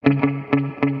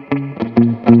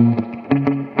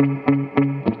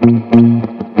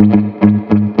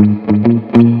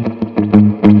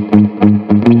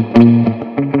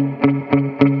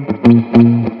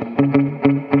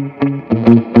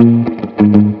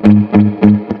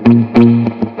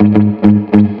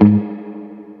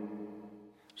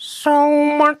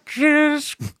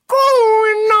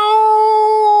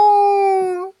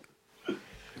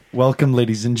Welcome,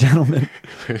 ladies and gentlemen,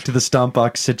 to the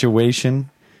Stompbox situation.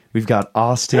 We've got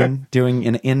Austin doing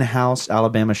an in-house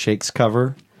Alabama Shakes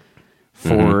cover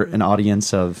for an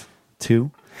audience of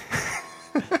 2.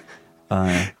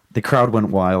 The crowd went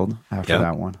wild after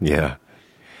that one. Yeah.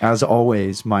 As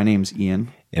always, my name's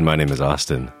Ian. And my name is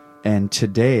Austin. And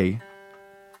today,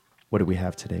 what do we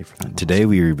have today for them? Today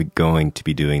we are going to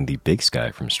be doing the Big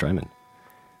Sky from Strymon.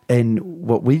 And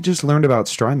what we just learned about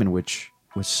Strymon, which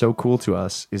was so cool to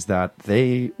us, is that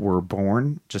they were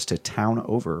born just a town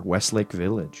over, Westlake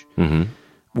Village. Mm-hmm.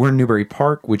 We're in Newbury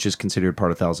Park, which is considered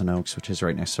part of Thousand Oaks, which is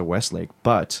right next to Westlake.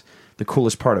 But the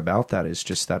coolest part about that is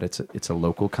just that it's a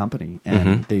local company,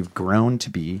 and they've grown to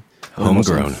be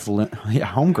homegrown.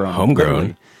 Homegrown.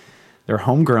 Literally. They're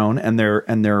homegrown, and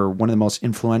they're one of the most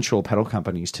influential pedal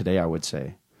companies today, I would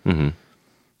say. Mm-hmm.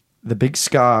 The Big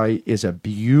Sky is a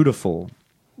beautiful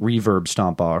reverb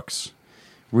stomp box.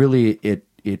 Really,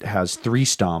 it has 3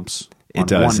 stomps on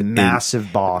one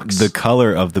massive box. The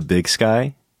color of the Big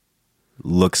Sky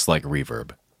looks like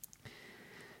reverb.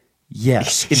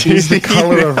 Yes, it is the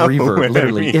color of reverb.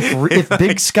 Literally, I mean. if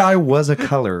Big Sky was a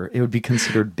color, it would be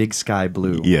considered Big Sky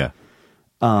Blue. Yeah.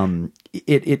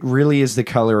 It really is the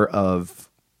color of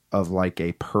like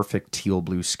a perfect teal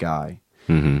blue sky.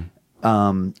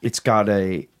 Mm-hmm. It's got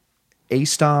a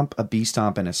stomp, a B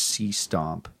stomp, and a C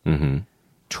stomp. Mm-hmm.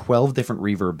 12 different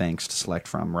reverb banks to select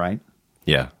from, right?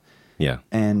 Yeah. Yeah.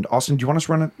 And Austin, do you want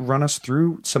to run us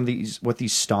through some of what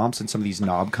these stomps and some of these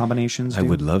knob combinations do? I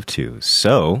would love to.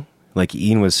 So, like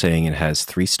Ian was saying, it has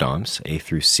 3 stomps, A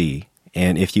through C.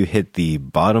 And if you hit the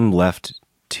bottom left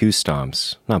 2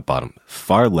 stomps, not bottom,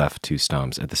 far left 2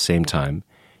 stomps at the same time,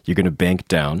 you're going to bank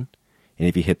down. And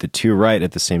if you hit the 2 right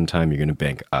at the same time, you're going to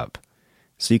bank up.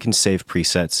 So you can save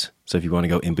presets. So if you want to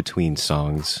go in between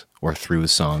songs or through a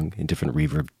song in different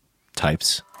reverb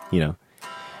types, you know,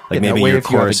 like maybe your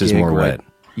chorus is more wet.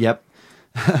 Yep,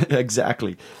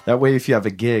 exactly. That way, if you have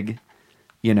a gig,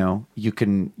 you know, you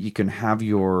can have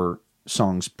your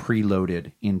songs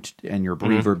preloaded and your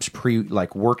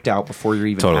reverbs worked out before you're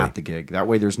even at the gig. That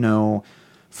way, there's no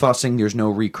fussing, there's no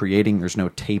recreating, there's no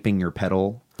taping your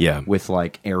pedal. Yeah. With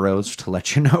like arrows to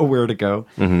let you know where to go.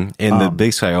 Mm-hmm. And the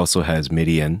Big Sky also has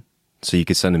MIDI in. So you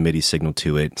could send a MIDI signal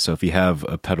to it. So if you have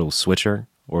a pedal switcher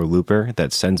or looper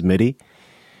that sends MIDI,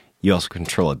 you also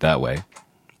control it that way,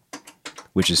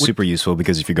 which is super useful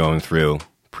because if you're going through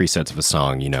presets of a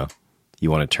song, you know, you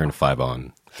want to turn 5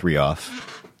 on, 3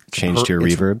 off, change to your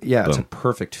reverb. Yeah, boom. It's a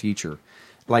perfect feature.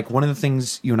 Like one of the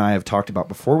things you and I have talked about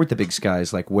before with the Big Sky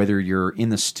is like whether you're in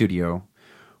the studio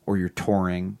or you're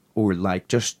touring or like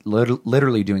just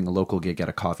literally doing a local gig at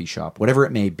a coffee shop, whatever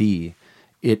it may be,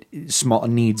 it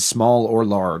needs small or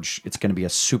large. It's going to be a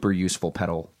super useful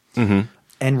pedal. Mm-hmm.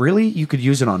 And really, you could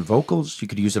use it on vocals. You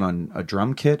could use it on a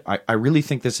drum kit. I really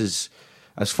think this is,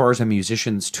 as far as a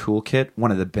musician's toolkit,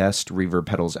 one of the best reverb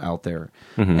pedals out there.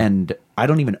 Mm-hmm. And I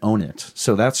don't even own it.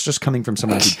 So that's just coming from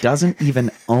someone who doesn't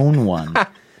even own one.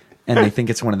 And they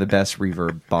think it's one of the best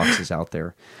reverb boxes out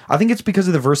there. I think it's because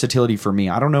of the versatility for me.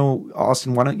 I don't know,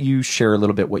 Austin, why don't you share a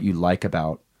little bit what you like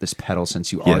about this pedal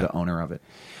since you are the owner of it?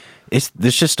 It's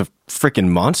just a freaking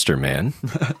monster, man.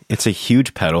 It's a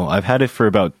huge pedal. I've had it for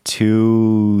about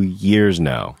 2 years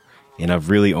now, and I've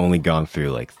really only gone through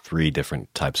like 3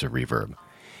 different types of reverb.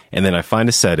 And then I find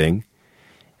a setting,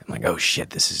 I'm like, oh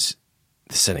shit, this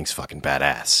setting's fucking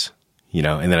badass, you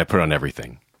know. And then I put it on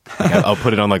everything. Like I'll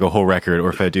put it on like a whole record, or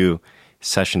if I do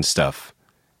session stuff,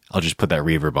 I'll just put that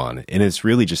reverb on, and it's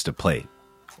really just a plate,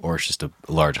 or it's just a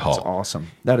large hall. That's awesome.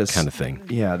 That is kind of thing.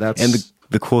 Yeah, that's and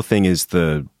the cool thing is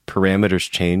the parameters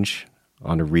change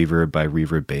on a reverb by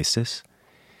reverb basis.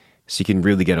 So you can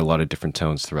really get a lot of different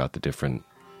tones throughout the different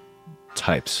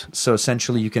types. So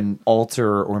essentially you can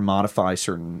alter or modify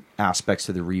certain aspects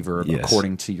of the reverb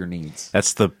according to your needs.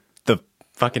 That's the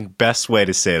fucking best way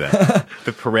to say that.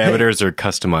 The parameters are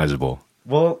customizable.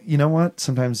 Well, you know what?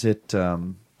 Sometimes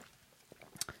sometimes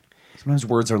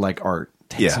words are like art.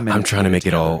 Yeah, I'm trying to make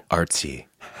it all artsy.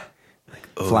 Like,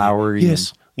 flowery.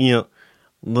 Yes. You know,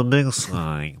 The Big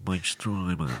Sky by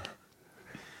Strymon.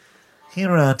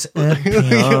 Here at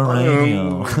NPR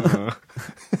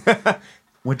Radio,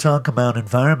 we talk about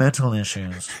environmental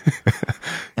issues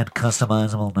and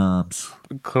customizable knobs.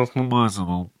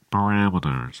 Customizable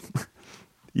parameters.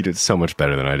 You did so much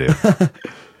better than I do.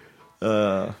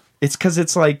 It's because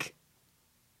it's like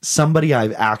somebody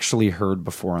I've actually heard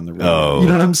before on the radio. Oh, you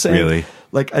know what I'm saying? Really?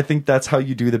 Like, I think that's how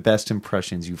you do the best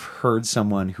impressions. You've heard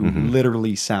someone who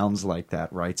literally sounds like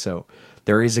that, right? So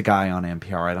there is a guy on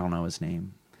NPR. I don't know his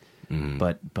name,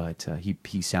 but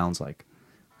he sounds like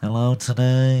Hello,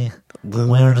 today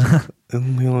we're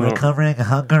covering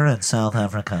hunger in South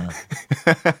Africa.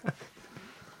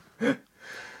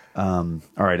 All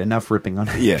right, enough ripping on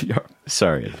Yeah, NPR.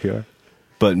 sorry, NPR.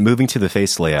 But moving to the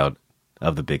face layout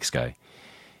of the Big Sky,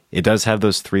 it does have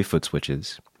those 3-foot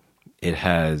switches. It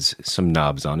has some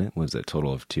knobs on it. What is that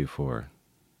total of 2, 4,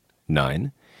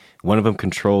 9? One of them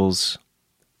controls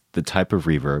the type of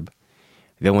reverb.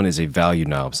 The other one is a value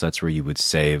knob, so that's where you would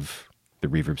save the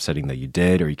reverb setting that you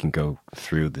did, or you can go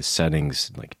through the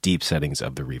settings, like deep settings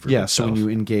of the reverb Yeah, itself. so when you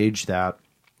engage that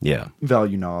Yeah.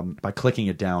 value knob by clicking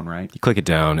it down, right? You click it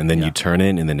down, and then Yeah. you turn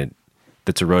it, and then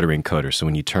that's a rotary encoder. So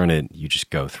when you turn it, you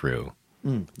just go through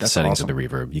the That's settings awesome. of the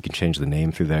reverb. You can change the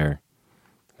name through there,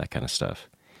 that kind of stuff.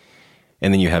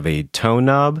 And then you have a tone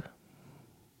knob,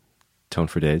 tone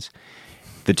for days,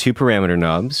 the 2 parameter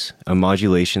knobs, a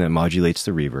modulation that modulates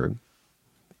the reverb,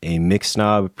 a mix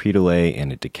knob, pre-delay,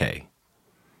 and a decay.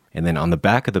 And then on the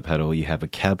back of the pedal, you have a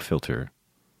cab filter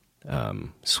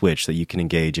switch that you can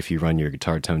engage if you run your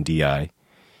Guitar Tone DI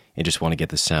and just want to get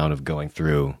the sound of going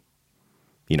through,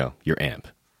 your amp.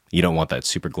 You don't want that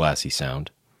super glassy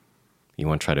sound. You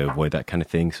want to try to avoid that kind of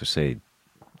thing. So say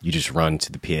you just run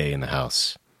to the PA in the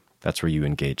house. That's where you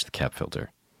engage the cab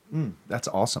filter. That's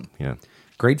awesome. Yeah.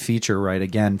 Great feature, right?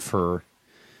 Again, for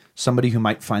somebody who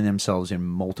might find themselves in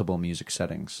multiple music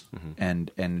settings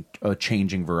and a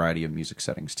changing variety of music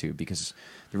settings too, because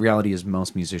the reality is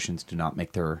most musicians do not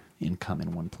make their income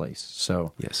in one place.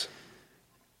 So Yes.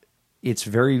 it's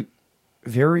very,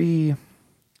 very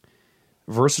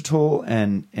versatile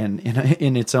and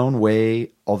in its own way,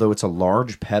 although it's a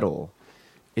large pedal,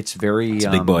 it's very... It's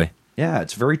a big boy. Yeah,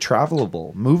 it's very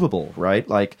travelable, movable, right?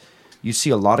 Like you see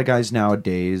a lot of guys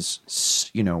nowadays,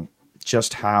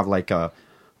 just have like a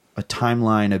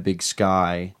timeline, a Big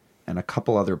Sky, and a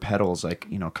couple other pedals, like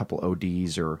a couple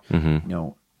ODs or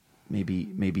maybe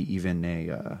even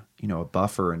a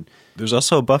buffer. And There's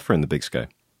also a buffer in the Big Sky.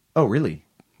 oh, really?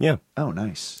 Yeah. Oh,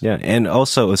 nice. Yeah, and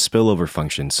also a spillover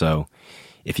function. So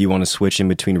if you want to switch in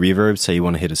between reverbs, say you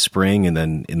want to hit a spring and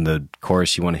then in the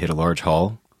chorus you want to hit a large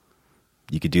hall,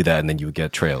 you could do that and then you would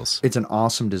get trails. It's an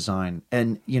awesome design,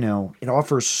 and it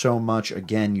offers so much.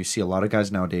 Again, you see a lot of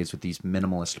guys nowadays with these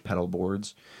minimalist pedal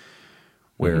boards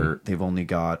where they've only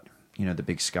got the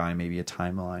Big Sky, maybe a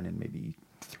timeline, and maybe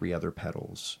 3 other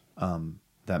pedals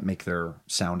that make their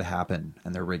sound happen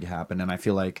and their rig happen. And I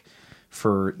feel like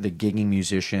for the gigging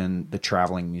musician, the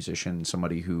traveling musician,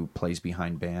 somebody who plays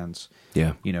behind bands,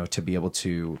 Yeah. to be able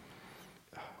to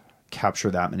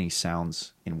capture that many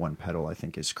sounds in one pedal, I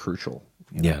think is crucial.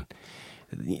 Yeah.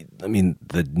 I mean,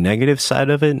 the negative side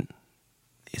of it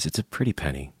is it's a pretty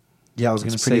penny. Yeah, I was going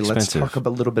to It's pretty say, let's expensive. talk a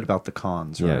little bit about the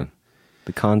cons, Yeah. right?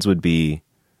 The cons would be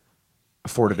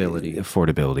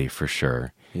Affordability. for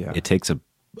sure. Yeah. It takes a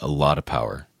lot of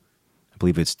power. I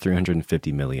believe it's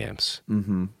 350 milliamps.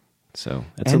 Mm-hmm. So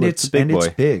it's It's a big boy.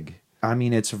 It's big. I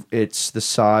mean, it's the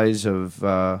size of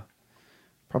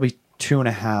probably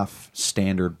 2.5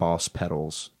 standard Boss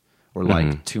pedals, or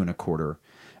like 2 1/4.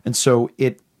 And so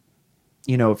if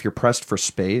you're pressed for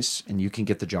space and you can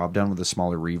get the job done with a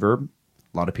smaller reverb,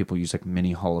 a lot of people use like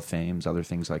mini Hall of Fames, other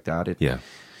things like that. Yeah.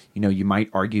 You might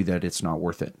argue that it's not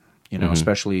worth it,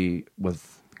 especially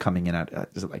with coming in at,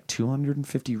 is it like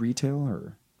 250 retail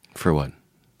or For what?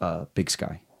 Big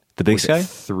Sky? The Big Or is it Sky?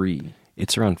 3.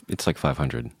 It's like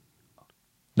 500.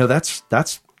 No, that's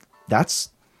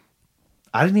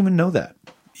I didn't even know that.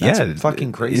 That's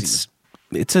fucking crazy.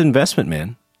 It's an investment,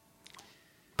 man.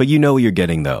 But you know what you're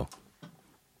getting, though.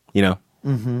 You're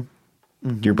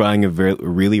buying a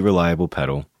really reliable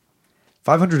pedal.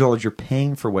 $500, you're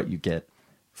paying for what you get,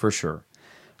 for sure.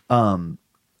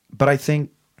 But I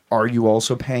think, are you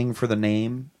also paying for the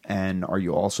name, and are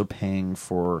you also paying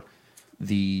for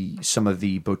some of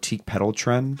the boutique pedal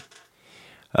trend?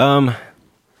 What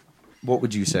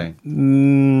would you say?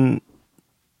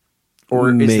 Or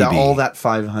is maybe. all that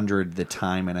 500 the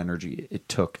time and energy it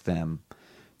took them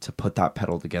to put that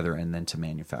pedal together and then to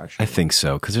manufacture I it? think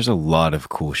so, because there's a lot of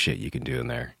cool shit you can do in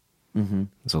there. Mm-hmm.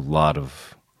 There's a lot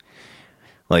of...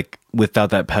 Like,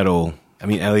 without that pedal... I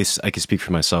mean, at least I can speak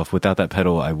for myself. Without that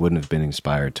pedal, I wouldn't have been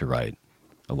inspired to write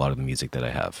a lot of the music that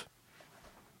I have.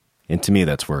 And to me,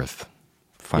 that's worth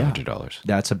 $500.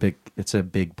 It's a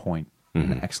big point.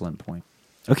 An excellent point.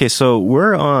 Okay, so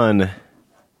we're on...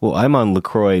 Well, I'm on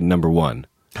LaCroix number 1.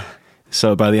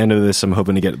 So by the end of this, I'm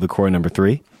hoping to get LaCroix number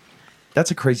 3. That's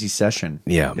a crazy session.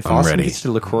 Yeah, if I'm Austin ready. gets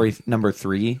to LaCroix number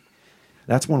 3,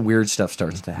 that's when weird stuff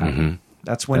starts to happen.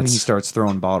 That's when he starts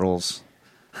throwing bottles,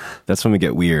 That's when we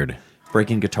get weird.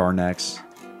 breaking guitar necks.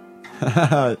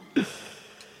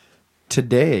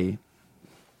 Today,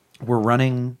 we're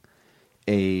running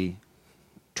a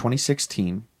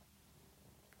 2016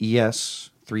 ES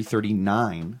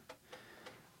 339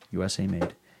 USA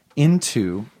made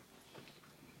into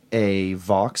a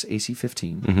Vox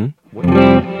AC15.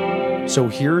 So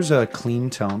here's a clean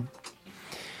tone.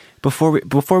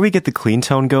 Before we get the clean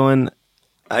tone going,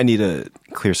 I need to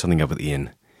clear something up with Ian.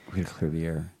 We're going to clear the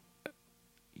air.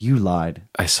 You lied.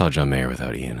 I saw John Mayer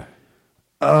without Ian.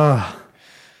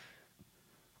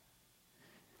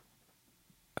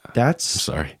 That's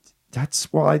Sorry.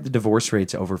 That's why the divorce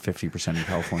rate's over 50% in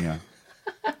California.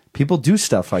 People do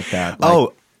stuff like that. Like,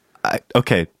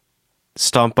 Okay.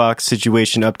 Stompbox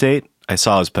situation update. I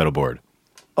saw his pedal board.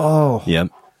 Oh. Yep.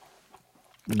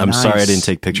 I'm sorry I didn't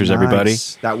take pictures, everybody.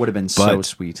 That would have been so But-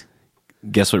 sweet.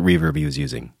 Guess what reverb he was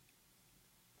using?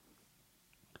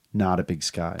 Not a big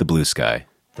sky. The Blue Sky.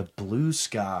 The blue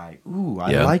sky. Ooh,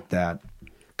 I Yeah. like that.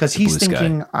 Because he's Blue Sky.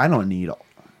 thinking, I don't need a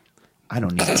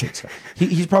big sky.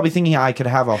 He's probably thinking I could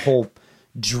have a whole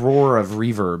drawer of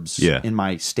reverbs in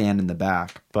my stand in the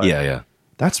back. But Yeah.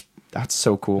 that's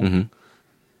so cool.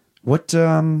 What?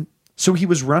 So he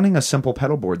was running a simple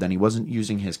pedal board. Then he wasn't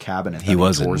using his cabinet. He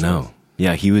wasn't, tours no. with.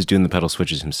 Yeah, he was doing the pedal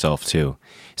switches himself, too.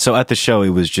 So at the show, it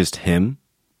was just him.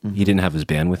 He didn't have his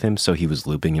band with him, so he was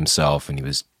looping himself, and he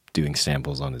was doing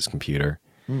samples on his computer.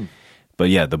 But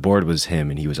yeah, the board was him,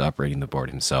 and he was operating the board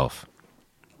himself.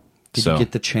 Did you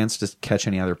get the chance to catch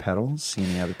any other pedals? See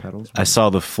any other pedals? I saw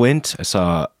the Flint. I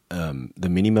saw the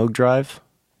Mini Moog Drive.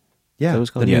 Yeah, that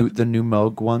was called? the new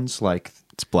Moog ones. Like,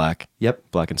 It's black. yep.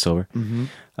 Black and silver.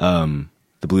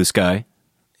 The Blue Sky.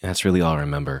 That's really all I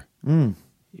remember.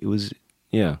 It was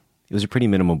a pretty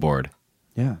minimal board.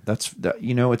 Yeah,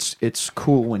 it's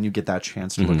cool when you get that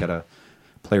chance to look at a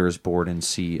player's board and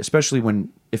see, especially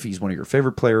if he's one of your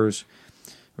favorite players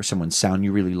or someone's sound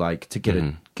you really like, to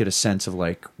get a sense of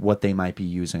like what they might be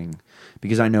using.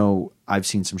 Because I know I've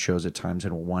seen some shows at times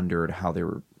and wondered how they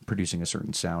were producing a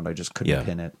certain sound. I just couldn't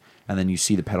pin it. And then you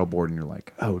see the pedal board and you're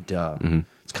like, oh, duh.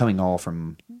 It's coming all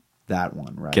from that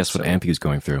one, right? Guess what amp he was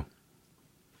going through?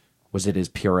 Was it his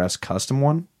PRS custom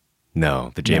one?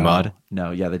 No, the J Mod.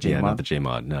 No, yeah, the J Yeah, Mod. not the J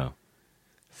Mod. No.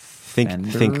 Think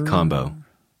Fender? combo.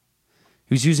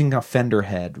 He was using a Fender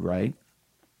head, right?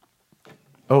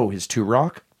 Oh, his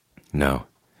 2-Rock? No.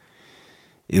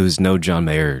 It was no John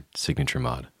Mayer signature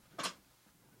mod.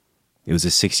 It was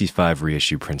a 65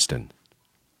 reissue Princeton.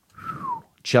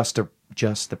 Just the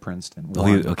Princeton. Oh,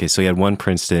 One. okay, so he had one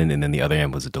Princeton, and then the other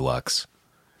amp was a deluxe.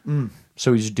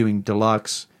 So he's doing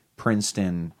deluxe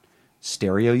Princeton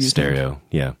stereo. You think? Stereo,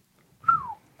 yeah.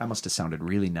 That must have sounded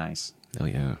really nice. Oh,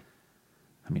 yeah.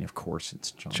 I mean, of course, it's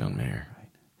John Mayer. Right.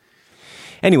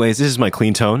 Anyways, this is my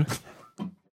clean tone.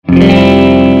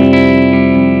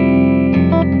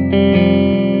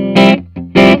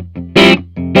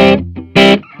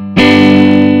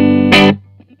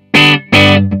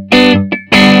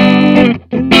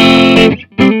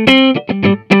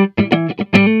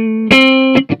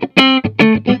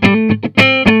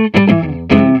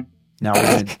 Now we're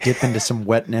going to dip into some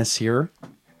wetness here.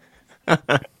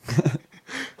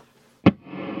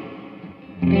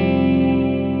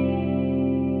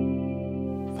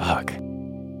 Fuck.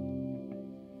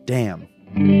 Damn.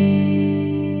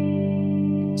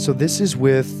 So this is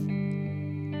with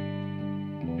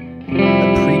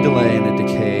a pre-delay and a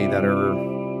decay that are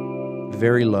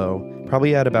very low,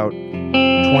 probably at about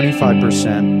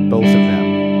 25%, both of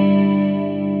them.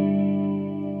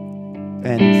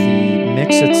 And the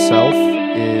mix itself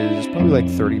is probably like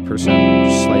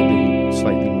 30%,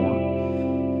 slightly more.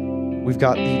 We've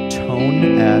got the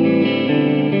tone at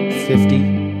 50,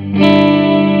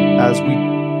 as we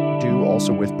do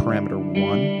also with parameter 1,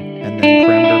 and then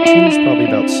parameter 2 is probably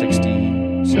about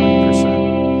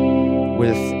 60-70%,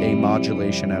 with a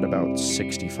modulation at about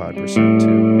 65% too.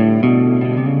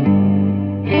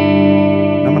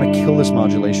 And I'm going to kill this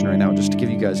modulation right now just to give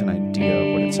you guys an idea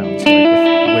of what it sounds like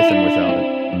with and without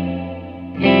it.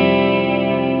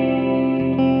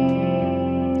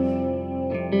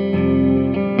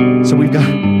 So we've got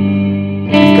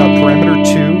parameter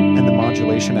 2 and the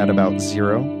modulation at about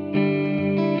 0.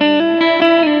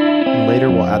 And later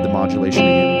we'll add the modulation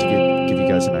again to give you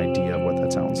guys an idea of what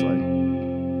that sounds like.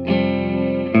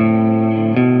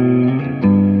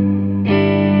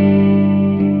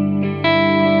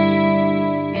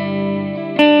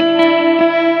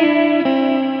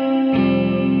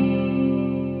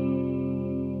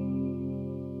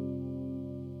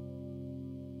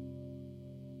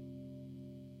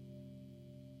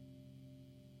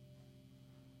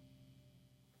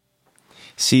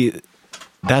 See,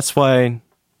 that's why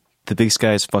the Big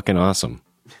Sky is fucking awesome.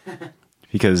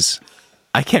 Because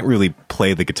I can't really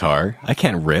play the guitar. I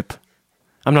can't rip.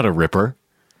 I'm not a ripper.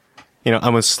 You know,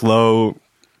 I'm a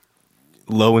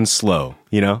low and slow,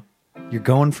 you know? You're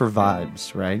going for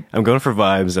vibes, right? I'm going for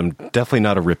vibes. I'm definitely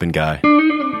not a ripping guy.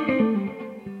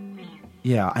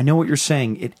 Yeah, I know what you're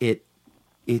saying. It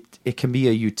can be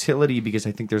a utility because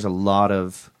I think there's a lot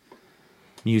of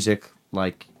music,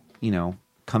 like, you know,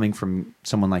 coming from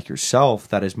someone like yourself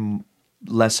that is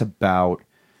less about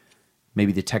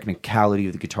maybe the technicality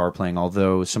of the guitar playing,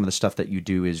 although some of the stuff that you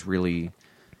do is really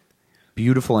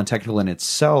beautiful and technical in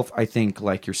itself. I think,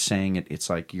 like you're saying, it's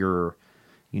like you're,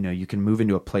 you know, you can move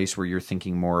into a place where you're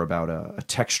thinking more about a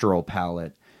textural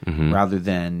palette rather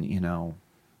than, you know,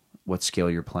 what scale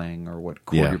you're playing or what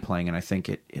chord you're playing. And I think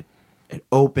it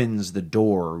opens the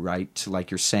door, right, to,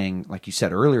 like you're saying, like you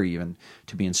said earlier even,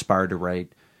 to be inspired to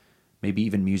write maybe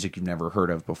even music you've never heard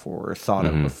of before or thought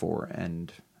of before.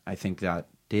 And I think that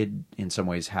did in some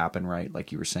ways happen, right,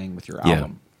 like you were saying with your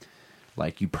album.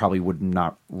 Like you probably would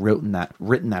not written that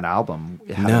album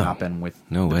had it not been with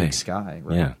the Big Sky,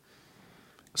 right? Yeah.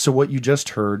 So what you just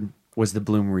heard was the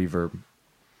Bloom reverb,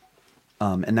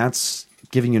 and that's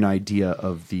giving you an idea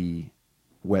of the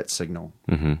wet signal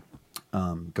going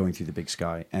through the Big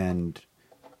Sky. And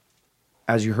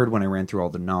as you heard when I ran through all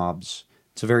the knobs,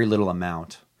 it's a very little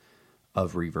amount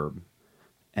of reverb,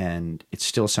 and it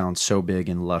still sounds so big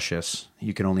and luscious.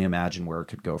 You can only imagine where it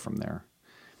could go from there.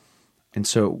 And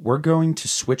so we're going to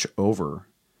switch over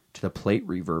to the plate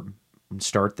reverb and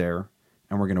start there,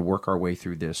 and we're going to work our way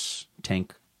through this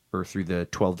tank, or through the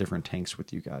 12 different tanks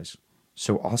with you guys.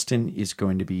 So Austin is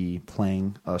going to be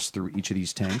playing us through each of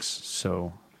these tanks.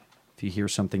 So if you hear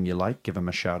something you like, give him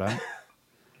a shout out.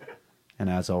 And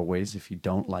as always, if you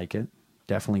don't like it,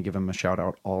 definitely give him a shout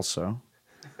out also.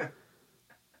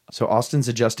 So Austin's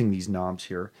adjusting these knobs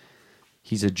here.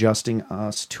 He's adjusting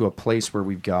us to a place where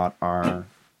we've got our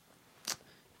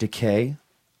decay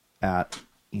at,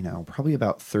 you know, probably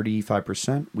about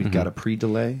 35%. We've got a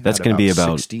pre-delay. That's going to be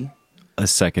about 60. a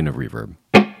second of reverb.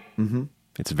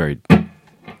 It's very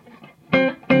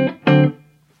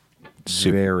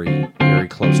very, very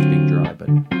close to being dry, but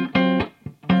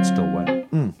it's still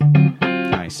wet.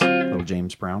 Nice. Little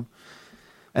James Brown.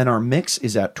 And our mix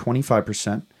is at 25%.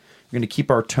 We're going to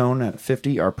keep our tone at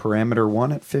 50, our parameter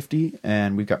 1 at 50,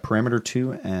 and we've got parameter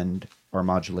 2 and our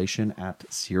modulation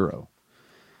at 0.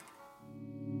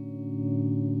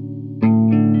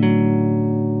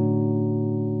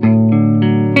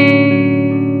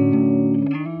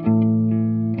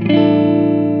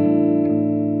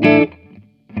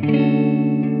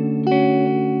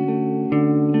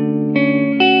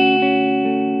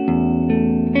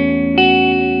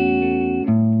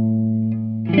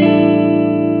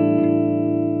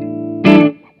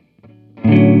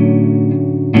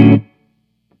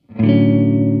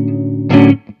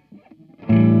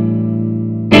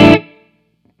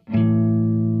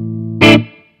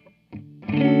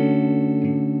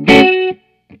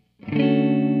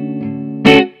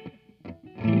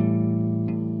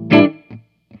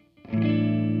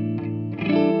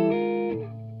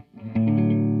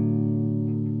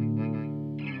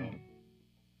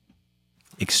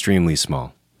 extremely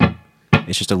small.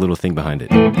 It's just a little thing behind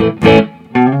it.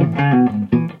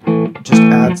 Just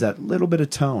adds that little bit of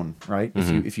tone, right?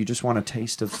 If you just want a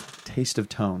taste of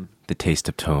tone. The taste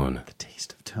of tone. The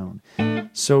taste of tone.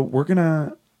 So we're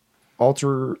gonna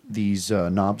alter these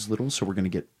knobs a little, so we're gonna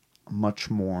get much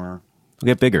more.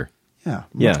 We'll get bigger. Yeah,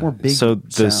 much more big. So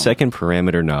the sound. second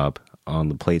parameter knob on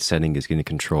the plate setting is going to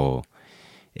control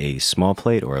a small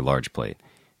plate or a large plate.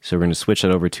 So we're going to switch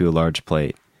that over to a large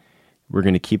plate. We're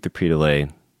going to keep the pre-delay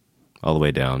all the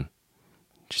way down,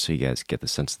 just so you guys get the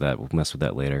sense of that. We'll mess with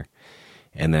that later.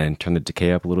 And then turn the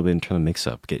decay up a little bit and turn the mix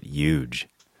up. Get huge.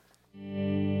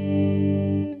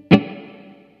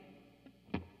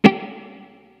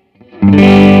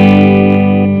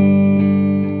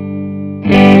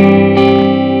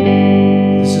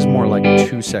 This is more like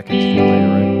 2 seconds delay,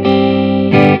 right?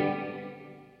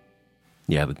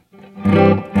 Yeah, but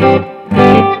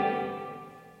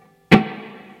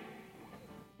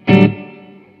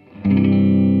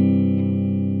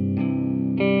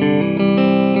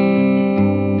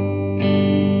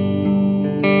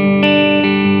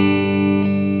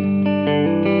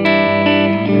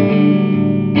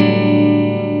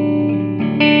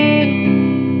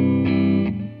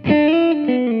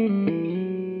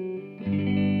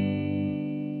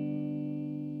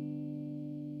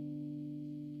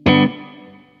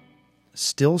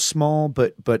still small,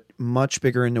 but much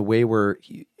bigger in a way where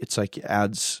it's like it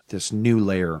adds this new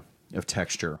layer of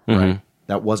texture, right?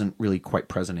 That wasn't really quite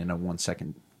present in a 1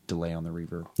 second delay on the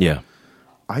reverb. yeah,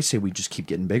 I say we just keep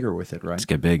getting bigger with it, right? let's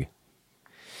get big.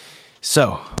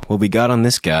 So what we got on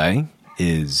this guy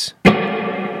is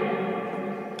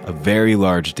a very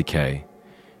large decay.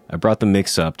 I brought the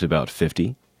mix up to about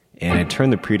 50, and I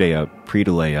turned the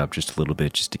pre-delay up just a little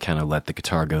bit just to kind of let the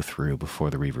guitar go through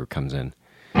before the reverb comes in.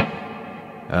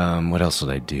 What else did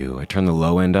I do? I turned the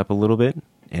low end up a little bit,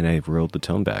 and I rolled the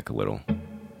tone back a little.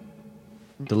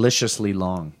 Deliciously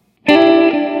long.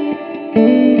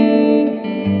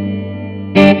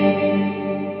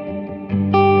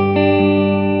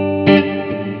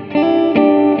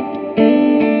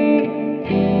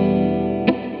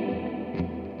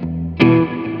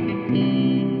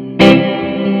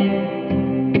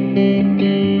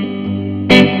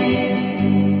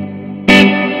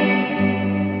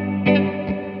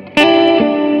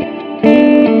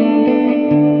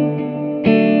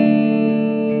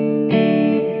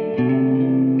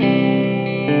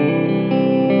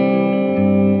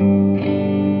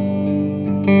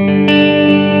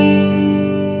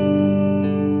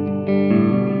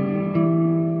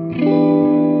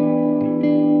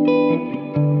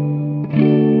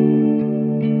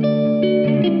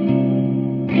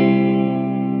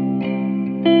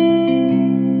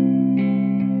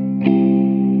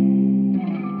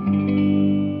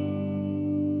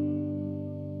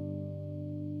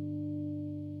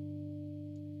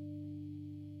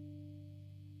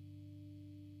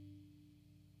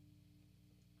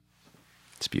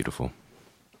 It's beautiful.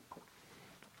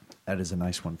 That is a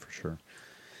nice one for sure.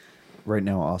 Right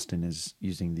now, Austin is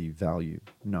using the value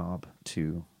knob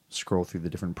to scroll through the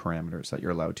different parameters that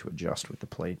you're allowed to adjust with the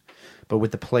plate. But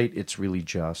with the plate, it's really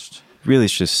just... Really,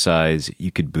 it's just size.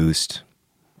 You could boost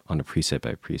on a preset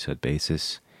by preset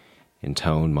basis in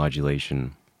tone,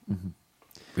 modulation. Mm-hmm.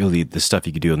 Really, the stuff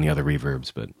you could do on the other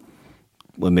reverbs, but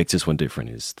what makes this one different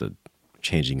is the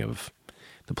changing of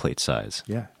the plate size.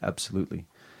 Yeah, absolutely.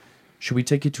 Should we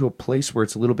take you to a place where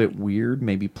it's a little bit weird?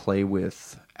 Maybe play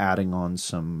with adding on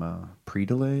some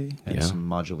pre-delay and some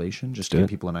modulation, just to give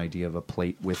people an idea of a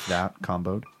plate with that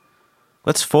comboed.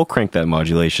 Let's full crank that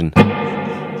modulation.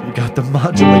 We got the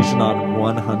modulation on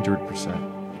 100%.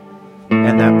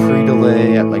 And that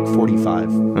pre-delay at like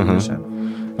 45%.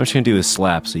 I'm just going to do a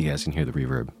slap so you guys can hear the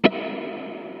reverb.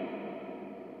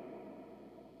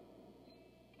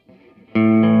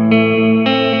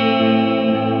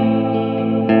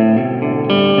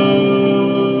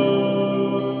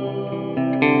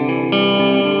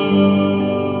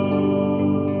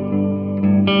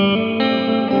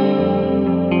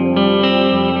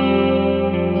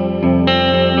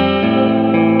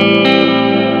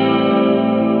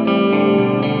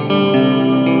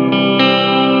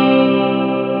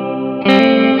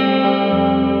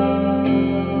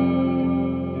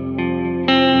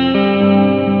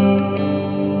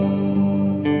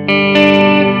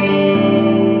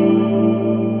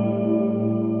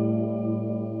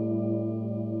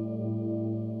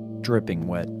 Dripping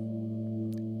wet.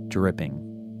 Dripping.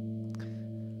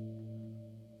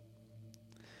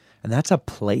 And that's a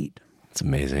plate. It's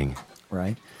amazing.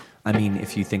 Right? I mean,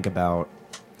 if you think about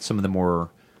some of the more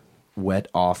wet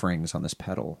offerings on this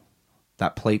pedal,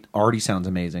 that plate already sounds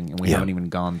amazing, and we haven't even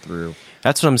gone through.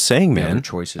 That's what I'm saying, man.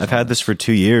 Choices I've had this for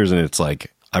 2 years, and it's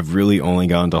like I've really only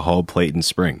gone to hull, plate, and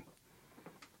spring.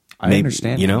 I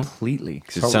understand completely.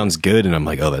 Because it sounds good, and I'm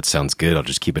like, oh, that sounds good. I'll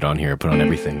just keep it on here and put on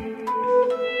everything.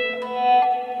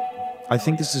 I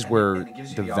think this is where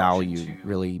the value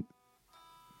really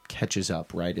catches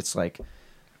up, right? It's like you're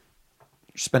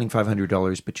spending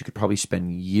 $500, but you could probably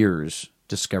spend years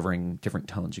discovering different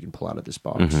tones you can pull out of this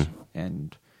box,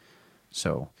 and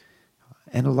so,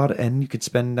 and you could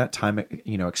spend that time,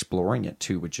 exploring it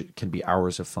too, which it can be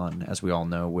hours of fun, as we all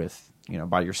know, with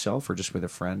by yourself or just with a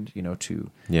friend,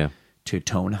 to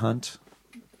tone hunt.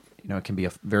 It can be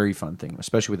a very fun thing,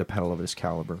 especially with a pedal of this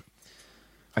caliber.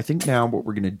 I think now what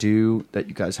we're going to do, that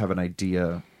you guys have an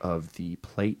idea of the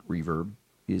plate reverb,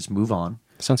 is move on.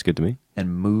 Sounds good to me.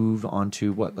 And move on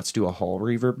to what? Let's do a hall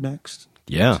reverb next.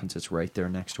 Yeah. Since it's right there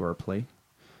next to our plate.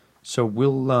 So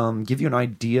we'll give you an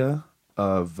idea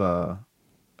of a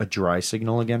dry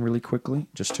signal again really quickly,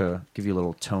 just to give you a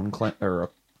little tone or a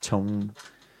tone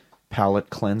palette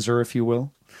cleanser, if you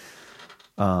will.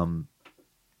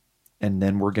 And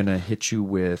then we're going to hit you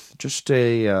with just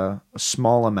a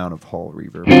small amount of hall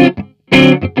reverb.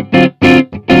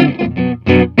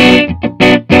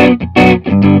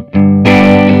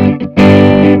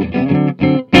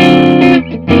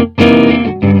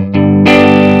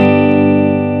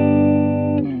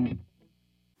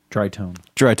 Dry tone.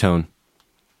 Dry tone.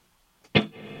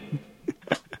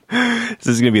 This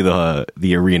is going to be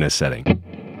the arena setting.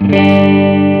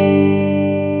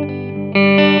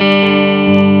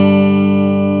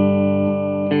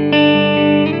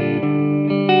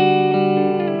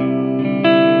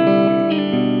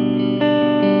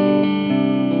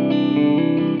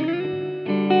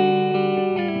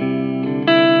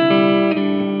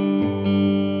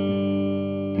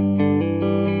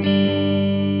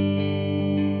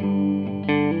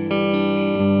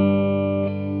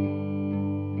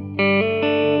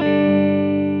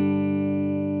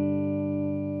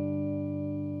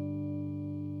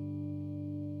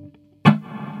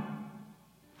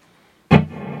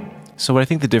 So what I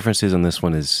think the difference is on this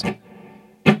one is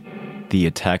the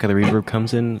attack of the reverb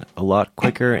comes in a lot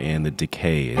quicker and the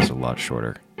decay is a lot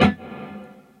shorter.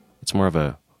 It's more of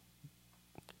a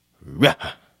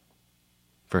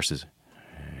versus.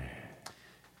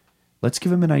 Let's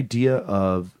give him an idea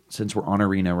of, since we're on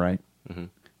arena, right? Mm-hmm.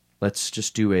 Let's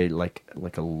just do a like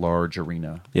a large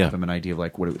arena. Yeah. Give him an idea of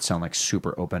like what it would sound like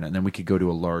super open, and then we could go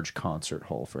to a large concert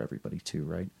hall for everybody too,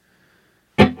 right?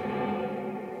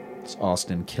 It's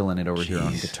Austin killing it over here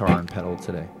on guitar and pedal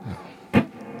today.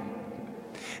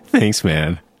 Thanks,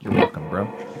 man. You're welcome,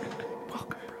 bro.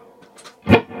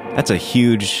 That's a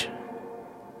huge...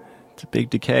 It's a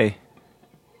big decay.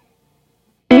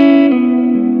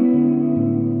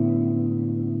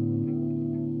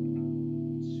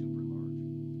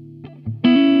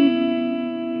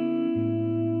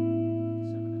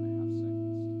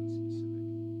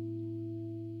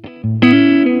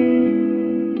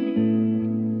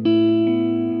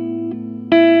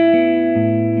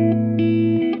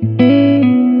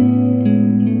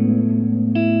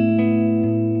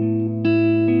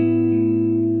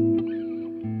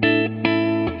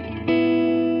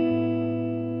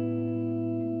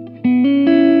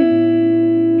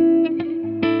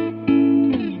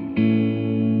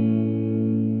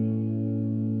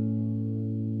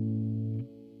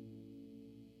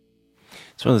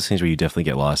 It's one of those things where you definitely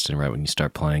get lost in right when you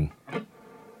start playing.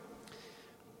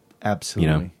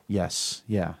 Absolutely. You know? Yes.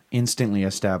 Yeah. Instantly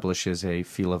establishes a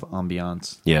feel of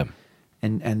ambiance. Yeah.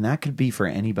 And that could be for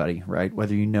anybody, right?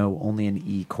 Whether you know only an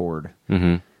E chord,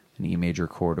 an E major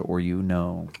chord, or you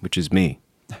know... Which is me.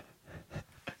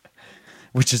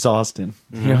 Which is Austin.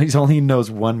 You know, he only knows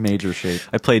one major shape.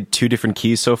 I played 2 different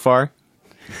keys so far.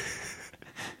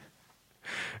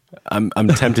 I'm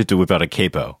tempted to whip out a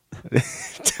capo.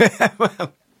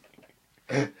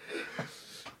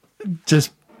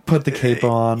 Just put the cape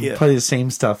on, Yeah. play the same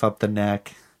stuff up the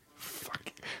neck. Fuck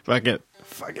it.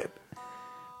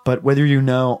 But whether you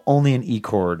know only an E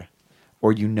chord,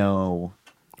 or you know...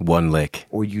 One lick.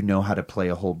 Or you know how to play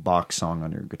a whole Bach song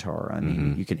on your guitar. I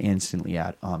mean, you can instantly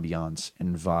add ambiance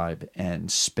and vibe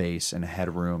and space and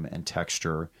headroom and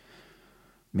texture.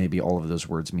 Maybe all of those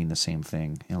words mean the same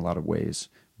thing in a lot of ways.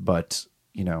 But,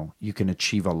 you know, you can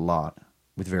achieve a lot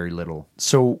with very little.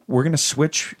 So we're going to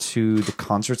switch to the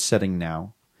concert setting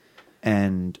now.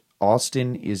 And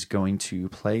Austin is going to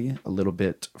play a little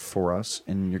bit for us.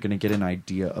 And you're going to get an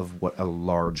idea of what a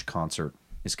large concert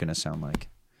is going to sound like.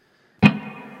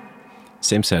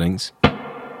 Same settings,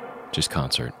 just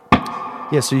concert.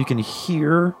 Yeah, so you can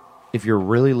hear, if you're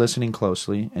really listening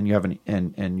closely and you have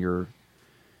and you're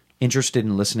interested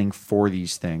in listening for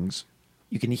these things,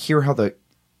 you can hear how the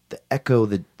echo,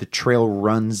 the trail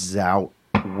runs out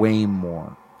way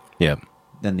more Yeah.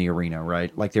 than the arena,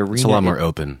 right? Like the arena, It's a lot more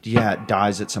open. Yeah, it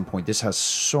dies at some point. This has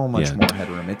so much Yeah. more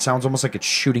headroom. It sounds almost like it's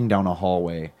shooting down a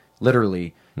hallway,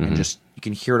 literally, and just you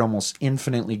can hear it almost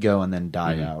infinitely go and then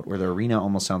die out. Where the arena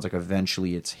almost sounds like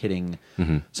eventually it's hitting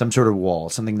some sort of wall,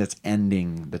 something that's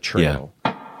ending the trail.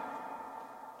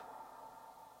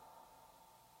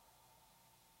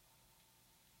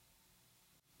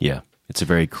 Yeah. It's a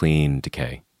very clean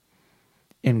decay.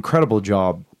 Incredible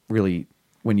job, really,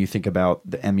 when you think about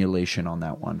the emulation on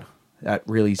that one. That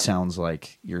really sounds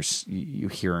like you're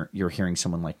hearing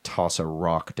someone like toss a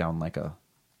rock down like a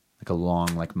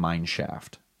long like mine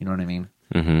shaft. You know what I mean?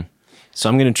 Mm-hmm. So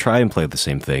I'm going to try and play the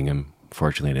same thing.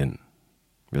 Unfortunately, I didn't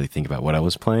really think about what I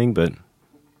was playing, but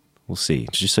we'll see.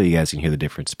 It's just so you guys can hear the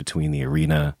difference between the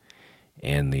arena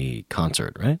and the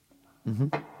concert, right?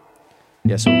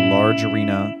 Yeah, so large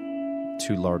arena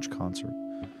to large concert.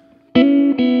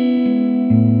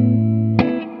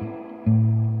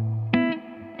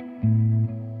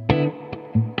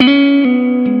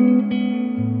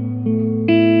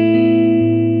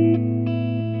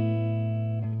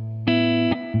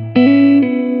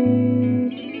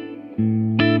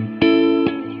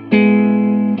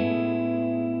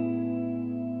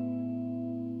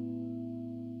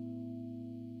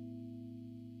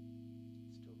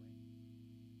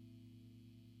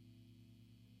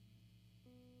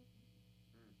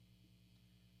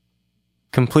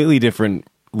 Completely different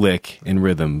lick and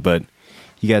rhythm, but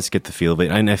you guys get the feel of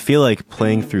it. And I feel like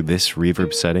playing through this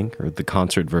reverb setting, or the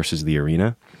concert versus the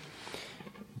arena,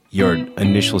 your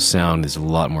initial sound is a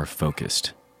lot more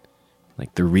focused.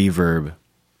 Like the reverb,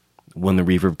 when the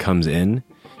reverb comes in,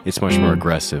 it's much more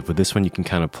aggressive. But this one you can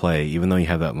kind of play, even though you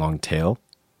have that long tail,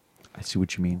 I see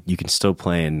what you mean. you can still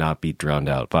play and not be drowned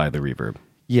out by the reverb.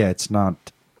 Yeah, it's not.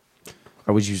 I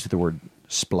always use the word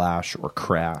splash or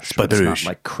crash. But it's not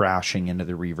like crashing into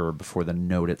the reverb before the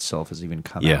note itself has even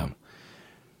come out.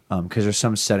 Yeah. Because there's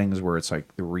some settings where it's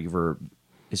like the reverb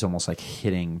is almost like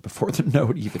hitting before the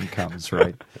note even comes,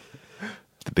 right?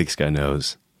 The Big Sky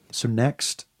knows. So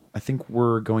next, I think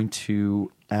we're going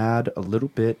to add a little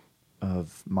bit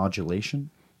of modulation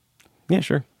Yeah,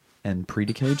 sure. and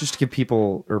pre-decay just to give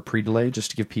people, or pre-delay,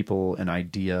 just to give people an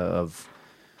idea of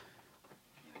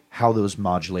how those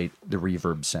modulate the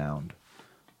reverb sound.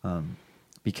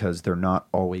 Because they're not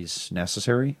always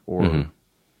necessary or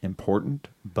important,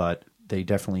 but they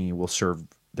definitely will serve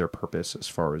their purpose as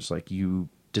far as like you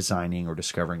designing or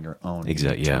discovering your own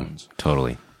Exactly. Yeah, tones.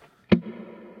 totally.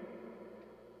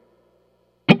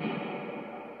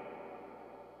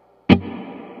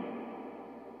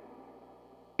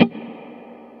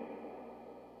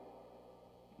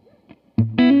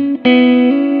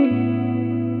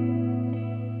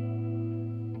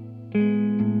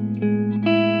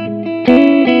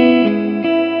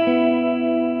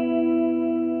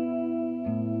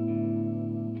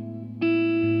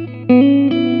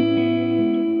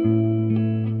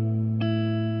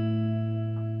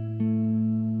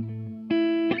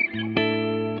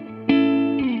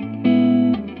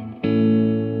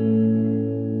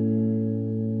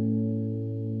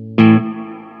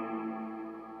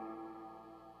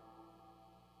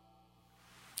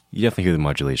 You definitely hear the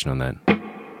modulation on that.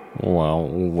 Wow,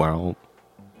 wow.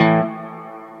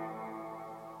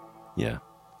 Yeah.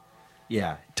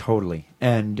 Yeah, totally.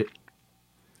 And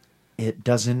it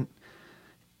doesn't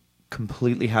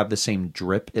completely have the same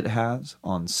drip it has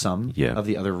on some of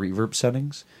the other reverb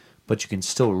settings, but you can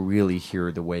still really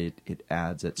hear the way it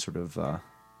adds that sort of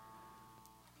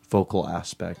vocal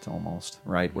aspect almost,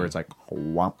 right? Where it's like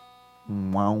wow,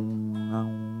 wow, wow,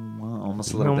 wow,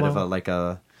 almost a little bit of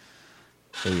a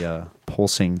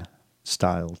pulsing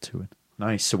style to it.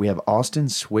 Nice. So we have Austin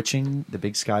switching the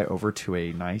Big Sky over to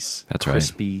a nice,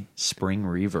 crispy spring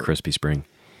reverb. Crispy spring.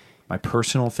 My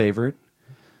personal favorite,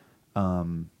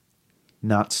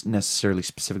 not necessarily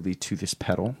specifically to this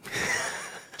pedal,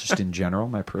 just in general,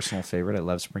 my personal favorite. I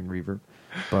love spring reverb,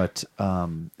 but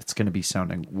it's going to be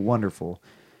sounding wonderful.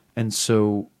 And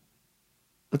so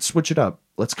let's switch it up.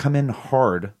 Let's come in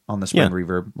hard on the spring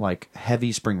reverb, like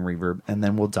heavy spring reverb, and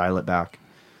then we'll dial it back.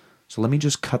 So let me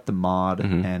just cut the mod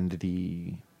and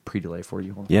the pre-delay for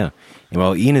you. Yeah. And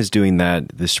while Ian is doing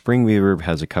that, the spring reverb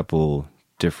has a couple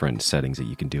different settings that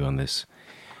you can do on this.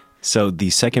 So the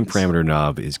second parameter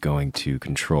knob is going to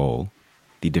control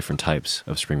the different types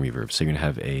of spring reverb. So you're going to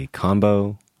have a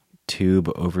combo, tube,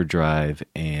 overdrive,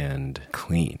 and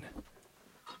clean.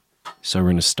 So we're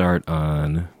going to start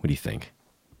on, what do you think?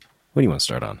 What do you want to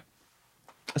start on?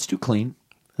 Let's do clean.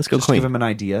 Let's go Just clean. give him an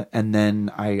idea, and then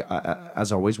I,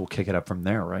 as always, we'll kick it up from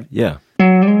there, right? Yeah.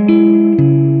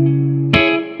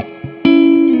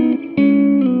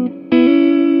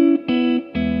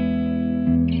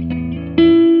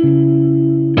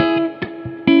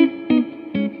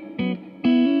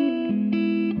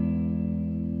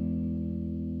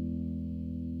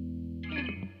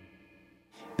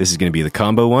 This is going to be the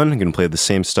combo one. I'm going to play the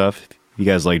same stuff. If you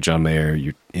guys like John Mayer,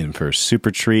 you're in for a super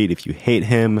treat. If you hate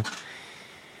him,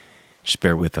 just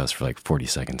bear with us for like 40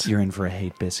 seconds. You're in for a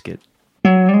hate biscuit.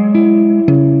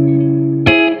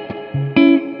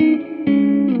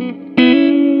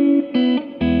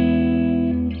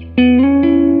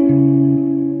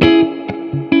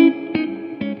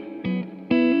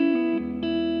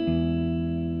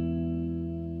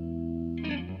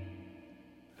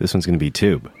 This one's going to be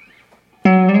tube.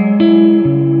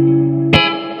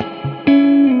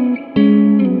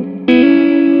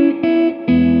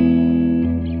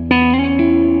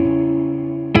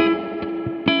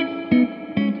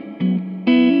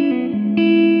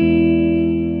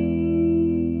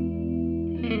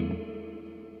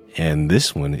 And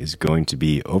this one is going to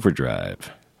be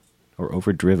overdrive, or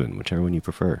overdriven, whichever one you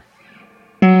prefer.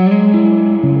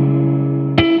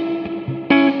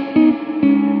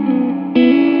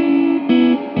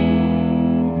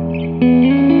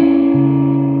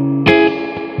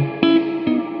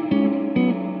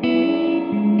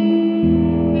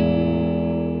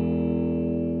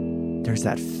 There's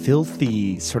that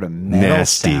filthy sort of metal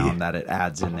Nasty sound that it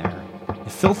adds in there.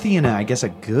 Filthy in, I guess, a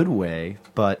good way,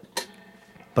 but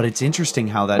it's interesting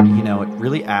how that, you know, it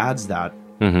really adds that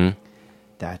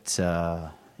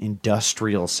that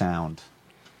industrial sound.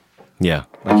 Yeah.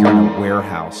 Like you're in a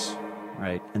warehouse,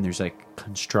 right? And there's like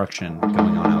construction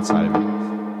going on outside of it.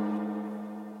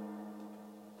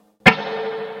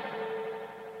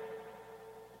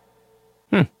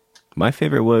 My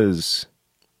favorite was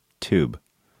tube.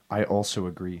 I also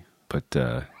agree. But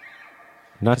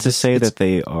not to say that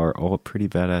they are all pretty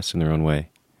badass in their own way.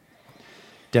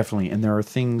 Definitely. And there are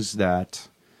things that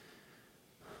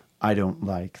I don't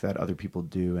like that other people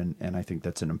do, and I think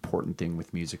that's an important thing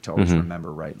with music to always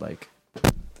remember, right? Like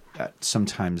that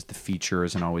sometimes the feature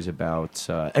isn't always about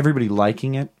everybody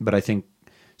liking it, but I think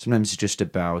sometimes it's just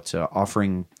about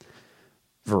offering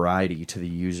variety to the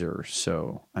user.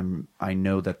 So I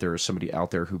know that there is somebody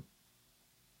out there who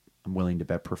I'm willing to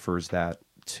bet prefers that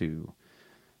to,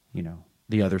 you know,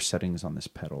 the other settings on this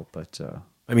pedal. But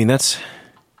I mean, that's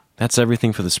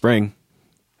everything for the spring.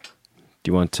 Do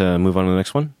you want to move on to the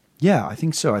next one? yeah, I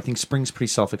think so. I think spring's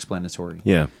pretty self-explanatory.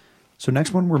 Yeah. So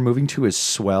next one we're moving to is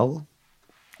Swell,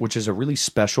 which is a really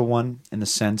special one in the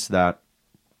sense that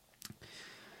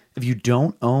if you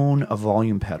don't own a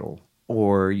volume pedal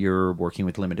or you're working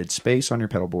with limited space on your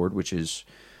pedal board, which is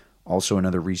also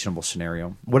another reasonable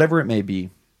scenario, whatever it may be,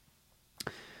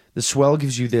 the Swell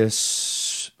gives you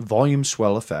this volume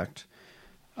swell effect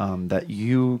that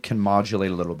you can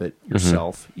modulate a little bit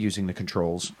yourself using the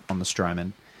controls on the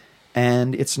Strymon.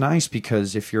 And it's nice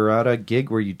because if you're at a gig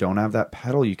where you don't have that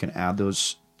pedal, you can add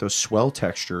those swell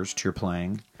textures to your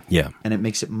playing. Yeah. And it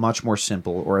makes it much more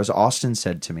simple. Or as Austin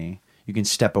said to me, you can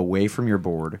step away from your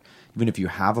board, even if you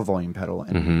have a volume pedal,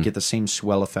 and get the same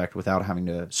swell effect without having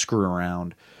to screw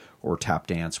around or tap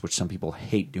dance, which some people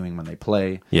hate doing when they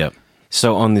play. Yeah.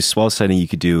 So on the swell setting, you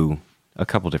could do a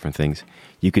couple different things.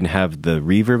 You can have the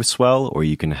reverb swell, or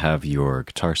you can have your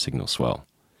guitar signal swell.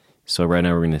 So right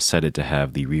now we're going to set it to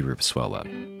have the reverb swell up.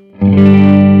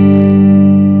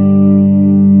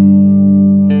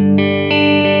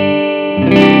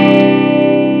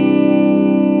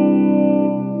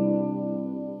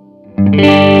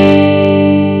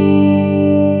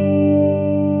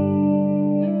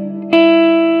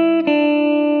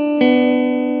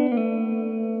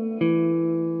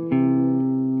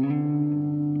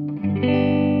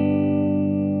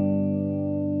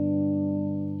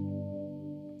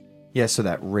 Yeah, so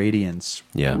that radiance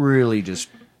Yeah. really just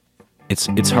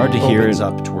It's hard to hear opens it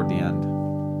up toward the end.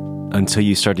 until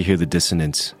you start to hear the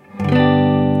dissonance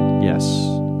Yes.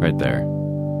 right there.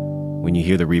 When you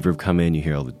hear the reverb come in, you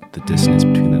hear all the dissonance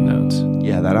between the notes.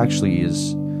 Yeah, that actually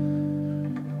is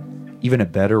even a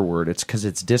better word. It's because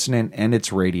it's dissonant and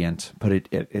it's radiant, but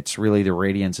it's really the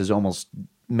radiance is almost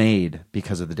made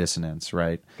because of the dissonance,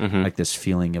 right? Like this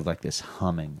feeling of like this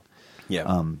humming.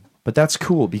 Yeah. But that's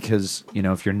cool because, you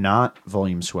know, if you're not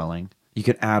volume swelling, you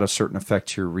can add a certain effect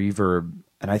to your reverb,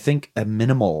 and I think a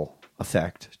minimal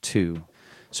effect too.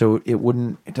 So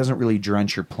it doesn't really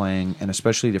drench your playing, and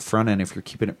especially the front end, if you're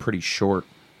keeping it pretty short,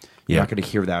 you're not going to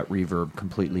hear that reverb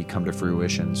completely come to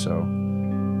fruition. So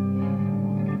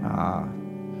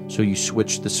you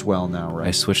switch the swell now, right?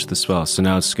 I switched the swell, so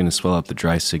now it's going to swell up the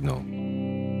dry signal.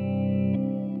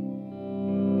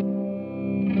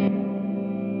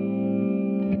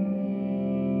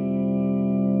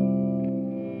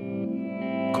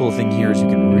 Cool thing here is you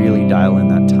can really dial in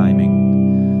that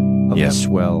timing of the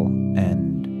swell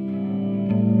and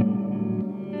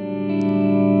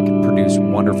can produce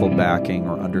wonderful backing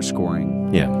or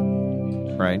underscoring. Yeah.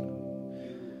 Right?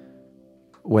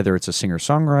 Whether it's a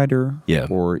singer-songwriter Yeah.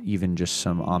 or even just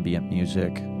some ambient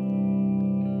music.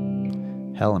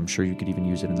 Hell, I'm sure you could even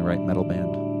use it in the right metal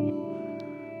band.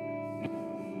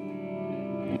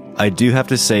 I do have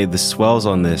to say the swells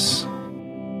on this,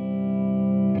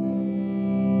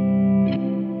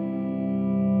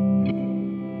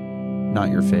 Not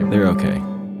your favorite. they're okay.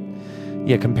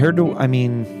 Yeah, compared to, I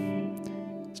mean,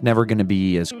 it's never going to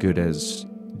be as good as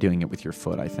doing it with your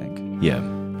foot, I think. Yeah.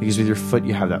 Because with your foot,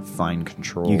 you have that fine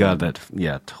control. You got that.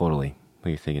 Yeah, totally. What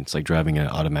are you thinking? It's like driving an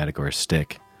automatic or a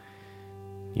stick.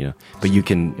 You know, but you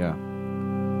can Yeah.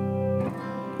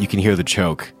 hear the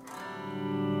choke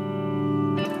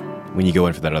when you go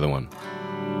in for that other one.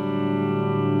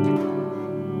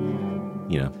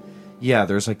 You know, Yeah,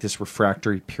 there's like this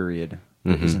refractory period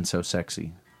that isn't so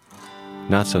sexy.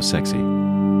 not so sexy.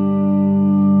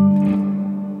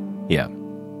 Yeah,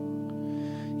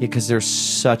 Yeah, because there's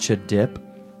such a dip.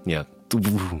 yeah.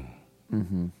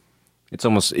 It's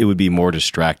almost. It would be more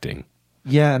distracting.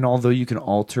 Yeah, and although you can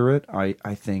alter it, I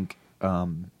think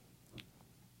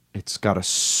it's got a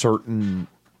certain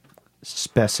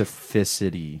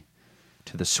specificity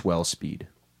to the swell speed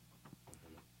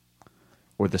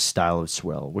or the style of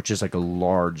swell, which is like a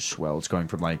large swell. It's going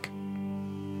from like,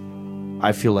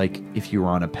 I feel like if you were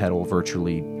on a pedal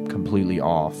virtually completely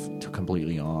off to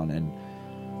completely on, and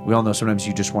we all know sometimes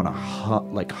you just want to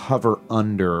hover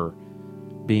under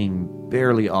being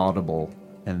barely audible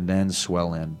and then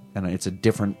swell in, and it's a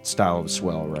different style of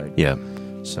swell, right? Yeah,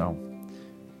 So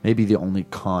maybe the only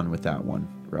con with that one,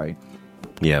 right?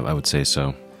 yeah. I would say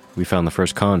so. We found the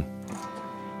first con.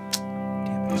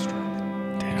 Damn it,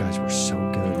 Strymon. You guys were so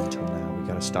good until now. We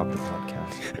got to stop the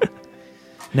podcast.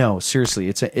 No, seriously,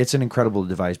 it's an incredible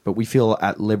device, but we feel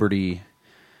at liberty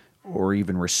or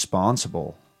even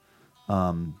responsible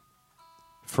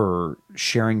for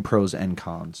sharing pros and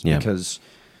cons. Yeah. Because,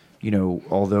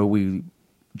 although we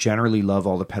generally love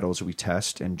all the pedals we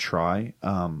test and try,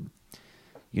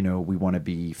 we want to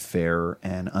be fair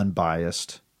and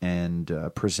unbiased and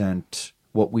present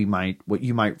what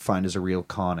you might find as a real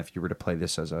con if you were to play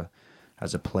this as a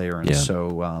player. And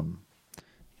so,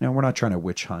 we're not trying to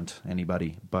witch hunt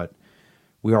anybody, but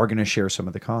we are going to share some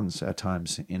of the cons at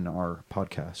times in our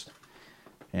podcast.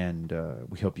 And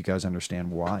we hope you guys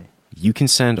understand why. You can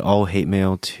send all hate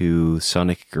mail to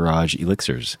Sonic Garage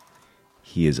Elixirs.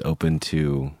 He is open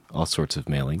to all sorts of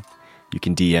mailing. You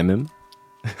can DM him.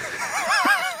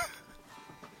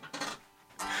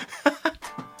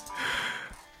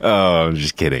 Oh, I'm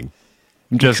just kidding.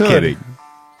 I'm just kidding.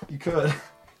 You could.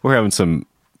 We're having some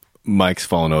mics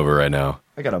falling over right now.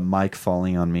 I got a mic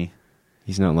falling on me.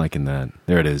 He's not liking that.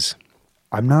 There it is.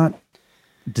 I'm not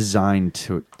designed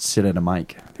to sit at a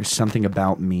mic. There's something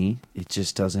about me. It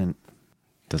just doesn't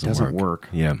work.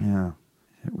 Yeah. Are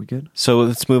we good? So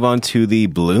let's move on to the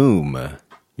Bloom.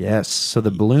 Yes. So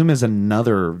the Bloom is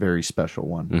another very special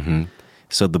one. Mm-hmm.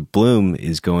 So the Bloom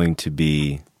is going to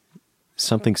be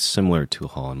something similar to a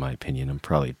Hall, in my opinion. I'm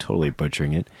probably totally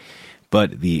butchering it.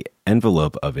 But the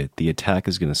envelope of it, the attack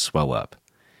is going to swell up.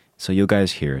 So you'll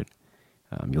guys hear it.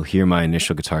 You'll hear my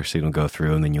initial guitar signal go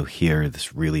through, and then you'll hear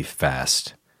this really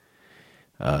fast,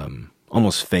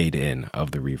 almost fade in of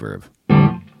the reverb.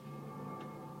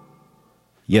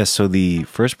 Yes, so the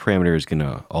first parameter is going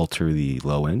to alter the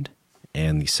low end,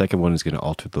 and the second one is going to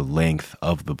alter the length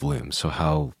of the Bloom, so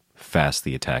how fast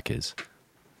the attack is.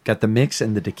 Got the mix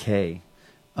and the decay,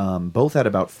 both at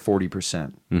about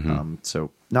 40%.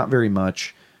 So not very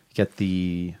much. Get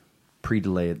the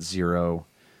pre-delay at 0,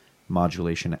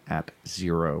 modulation at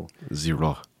 0.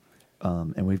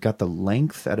 And we've got the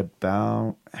length at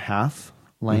about half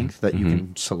length that you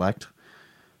can select.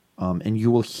 And you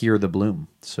will hear the Bloom.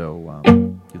 So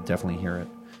you'll definitely hear it.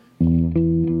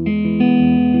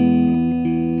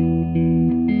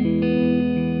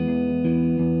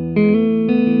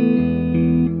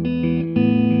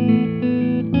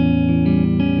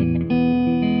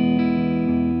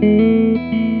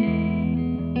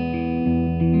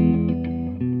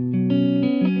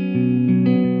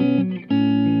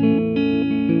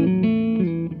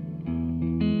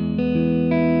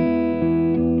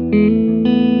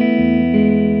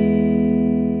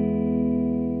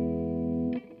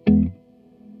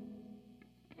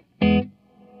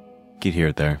 You can hear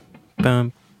it there.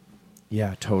 Bum.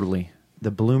 Yeah, totally. The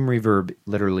Bloom reverb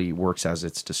literally works as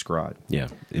it's described. Yeah,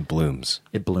 it blooms.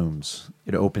 It blooms.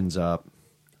 It opens up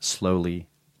slowly.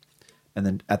 And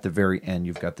then at the very end,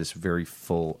 you've got this very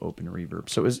full open reverb.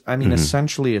 So,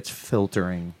 essentially, it's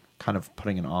filtering, kind of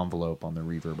putting an envelope on the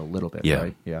reverb a little bit,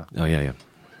 right? Yeah. Oh, yeah.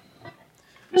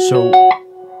 So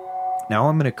now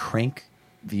I'm going to crank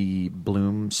the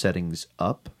Bloom settings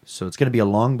up. So it's going to be a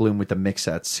long Bloom with the mix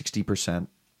at 60%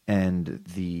 and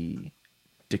the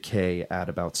decay at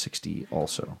about 60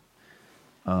 also.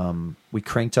 We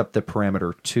cranked up the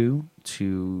parameter 2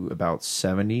 to about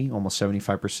 70, almost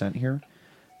 75% here.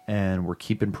 And we're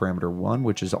keeping parameter 1,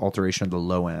 which is alteration of the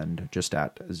low end, just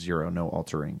at 0, no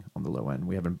altering on the low end.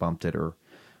 We haven't bumped it or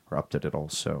upped it at all.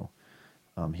 So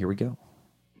here we go.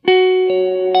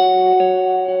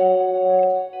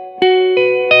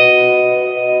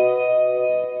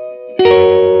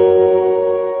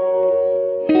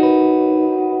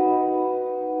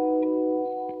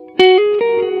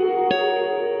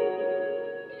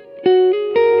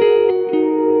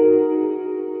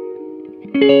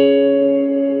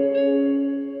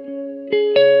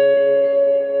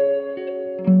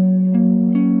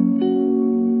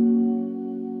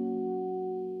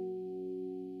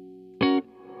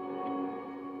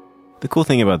 The cool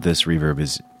thing about this reverb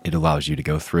is it allows you to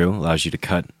go through, allows you to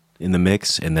cut in the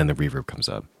mix, and then the reverb comes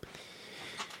up.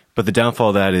 But the downfall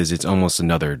of that is it's almost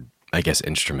another, I guess,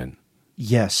 instrument.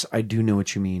 Yes, I do know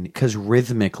what you mean. Because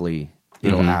rhythmically,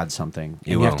 it'll add something. And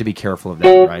you will. have to be careful of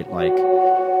that, right? Like,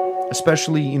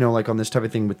 especially, like on this type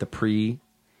of thing with the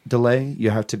pre-delay,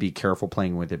 you have to be careful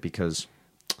playing with it because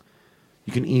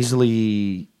you can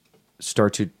easily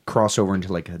start to cross over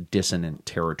into like a dissonant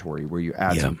territory where you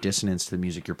add some dissonance to the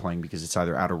music you're playing because it's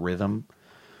either out of rhythm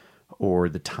or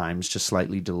the time's just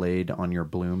slightly delayed on your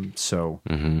Bloom. So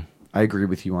I agree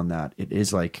with you on that. It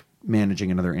is like managing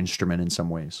another instrument in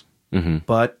some ways.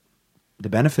 But the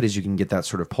benefit is you can get that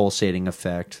sort of pulsating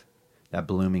effect, that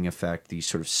blooming effect, the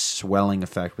sort of swelling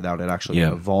effect without it actually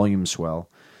being a volume swell.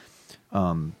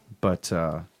 But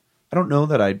I don't know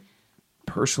that I'd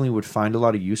personally would find a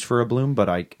lot of use for a Bloom, but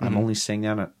I'm only saying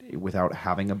that without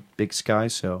having a Big Sky.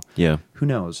 So Yeah. who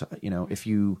knows? If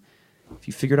you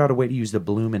figured out a way to use the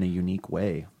Bloom in a unique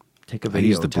way, take a video.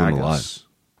 use the Bloom tag a lot. us.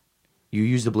 You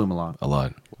use the Bloom a lot. A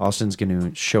lot. Austin's going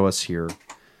to show us here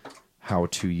how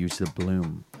to use the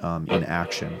Bloom in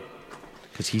action,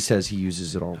 because he says he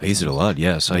uses it all. I use it a lot,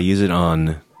 yes. I use it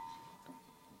on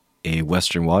a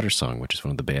Western Water Song, which is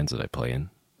one of the bands that I play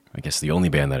in. I guess the only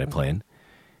band that I play in.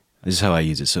 This is how I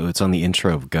use it. So it's on the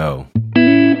intro of Go.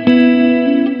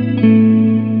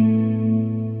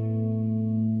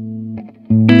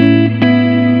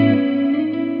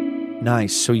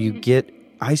 Nice. So you get,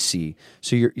 I see.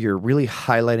 So you're really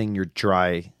highlighting your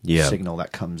dry signal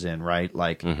that comes in, right?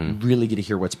 Like you really get to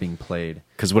hear what's being played.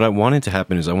 Because what I wanted to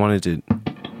happen is I wanted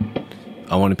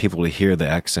people to hear the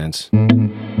accents.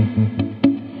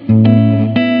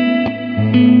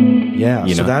 Yeah,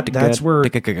 You so know, that's where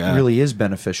it really is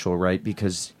beneficial, right?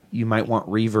 Because you might want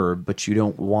reverb, but you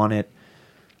don't want it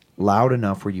loud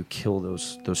enough where you kill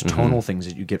those tonal things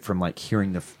that you get from like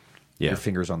hearing your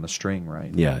fingers on the string,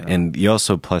 right? Yeah, and the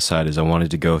also plus side is I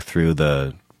wanted to go through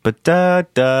the ba-da,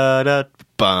 da, da,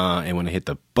 ba, and when I hit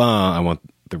the ba, I want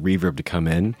the reverb to come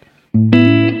in.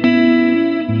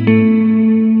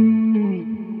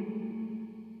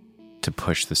 To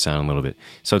push the sound a little bit.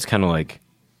 So it's kind of like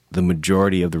the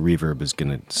majority of the reverb is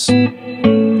going to it's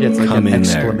like come an in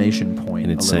exclamation there, point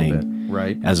and it's a little saying, bit,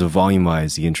 right? as a volume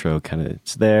wise, the intro kind of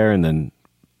it's there, and then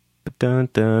ba-dun,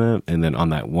 dun, and then on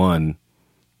that one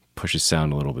pushes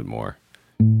sound a little bit more.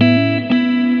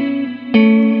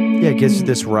 Yeah, it gives you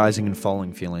this rising and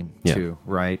falling feeling too,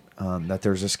 right? That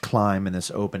there's this climb and this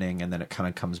opening, and then it kind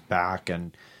of comes back.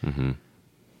 And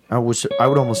I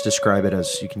would almost describe it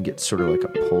as you can get sort of like a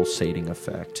pulsating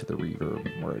effect to the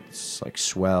reverb, where it's like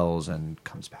swells and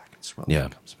comes back and swells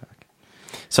and comes back.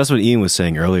 So that's what Ian was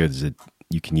saying earlier, is that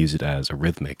you can use it as a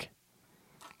rhythmic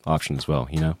option as well,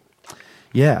 you know?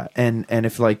 Yeah, and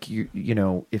if like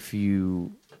if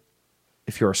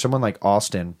you're someone like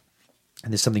Austin,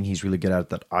 and there's something he's really good at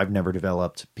that I've never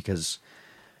developed because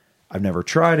I've never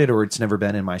tried it or it's never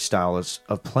been in my style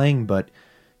of playing, but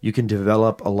you can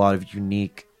develop a lot of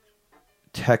unique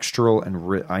textural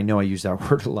and I know I use that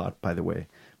word a lot, by the way,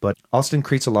 but Austin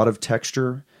creates a lot of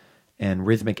texture and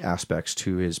rhythmic aspects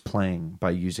to his playing by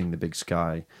using the Big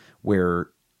Sky, where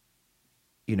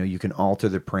you can alter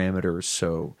the parameters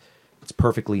so it's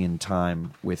perfectly in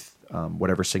time with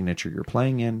whatever signature you're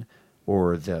playing in,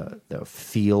 or the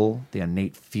feel, the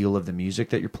innate feel of the music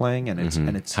that you're playing, and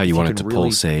it's how you want it to really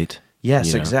pulsate.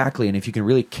 Yes, exactly. And if you can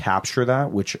really capture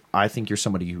that, which I think you're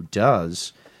somebody who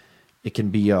does, it can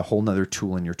be a whole nother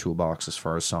tool in your toolbox as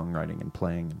far as songwriting and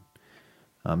playing.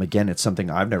 Again, it's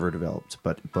something I've never developed,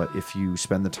 but if you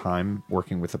spend the time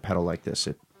working with a pedal like this,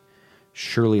 it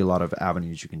surely a lot of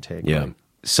avenues you can take. Yeah. Right?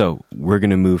 So we're going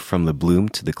to move from the Bloom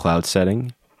to the cloud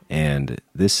setting, and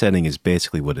this setting is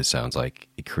basically what it sounds like.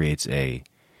 It creates a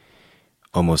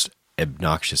almost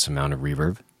obnoxious amount of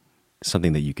reverb,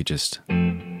 something that you could just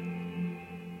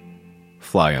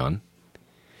fly on.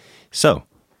 So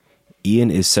Ian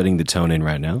is setting the tone in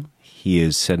right now. He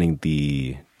is setting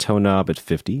the tone knob at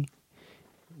 50.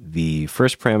 The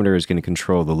first parameter is going to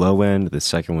control the low end. The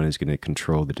second one is going to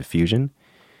control the diffusion.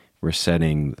 We're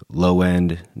setting low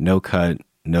end, no cut,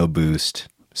 no boost,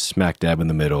 smack dab in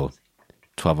the middle,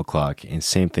 12 o'clock, and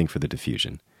same thing for the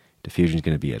diffusion. Diffusion is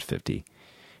going to be at 50.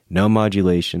 No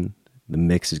modulation. The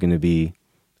mix is going to be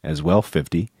as well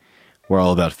 50. We're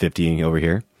all about 50 over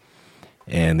here.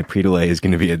 And the pre-delay is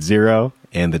going to be at 0,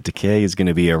 and the decay is going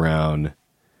to be around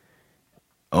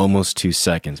almost 2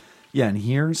 seconds. Yeah, and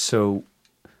here, so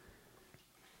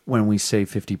when we say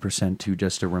 50% too,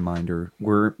 just a reminder,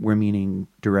 we're meaning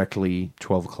directly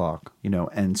 12 o'clock,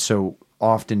 and so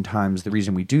oftentimes the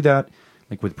reason we do that,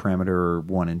 like with parameter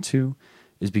 1 and 2,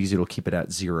 is because it'll keep it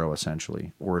at 0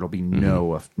 essentially, or it'll be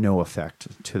no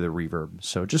effect to the reverb.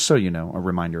 So just so you know, a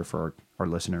reminder for our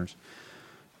listeners.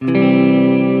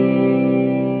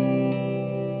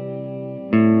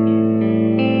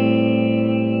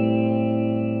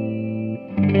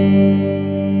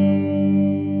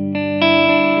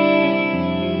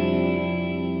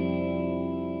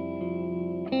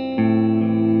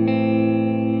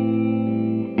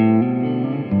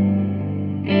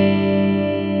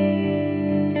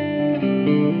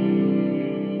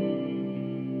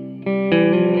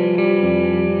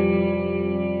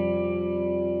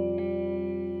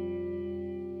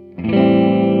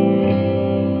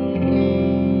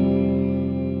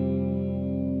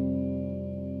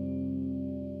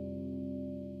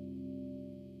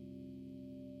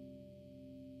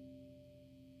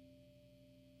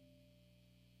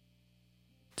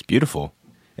 Beautiful.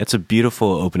 It's a beautiful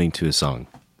opening to a song.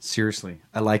 Seriously,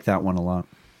 I like that one a lot.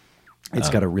 It's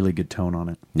got a really good tone on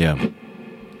it. Yeah.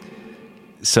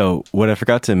 So what I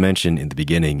forgot to mention in the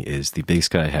beginning is the Big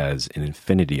Sky has an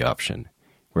infinity option,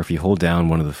 where if you hold down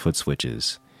one of the foot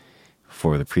switches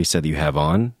for the preset that you have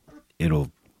on,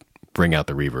 it'll bring out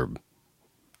the reverb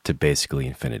to basically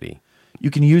infinity. You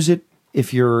can use it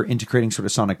if you're integrating sort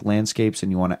of sonic landscapes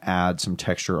and you want to add some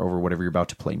texture over whatever you're about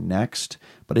to play next,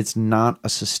 but it's not a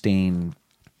sustain.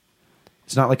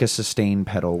 It's not like a sustain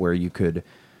pedal where you could,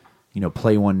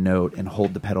 play one note and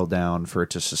hold the pedal down for it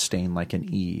to sustain like an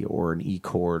E or an E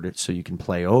chord so you can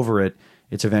play over it.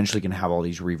 It's eventually going to have all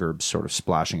these reverbs sort of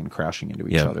splashing and crashing into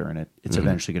each other, and it's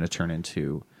eventually going to turn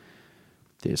into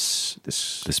this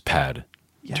pad.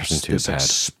 Yes, turns into this a pad.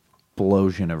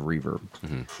 Explosion of reverb.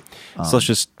 So let's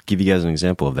just give you guys an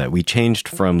example of that. We changed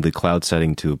from the cloud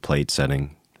setting to a plate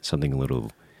setting, something a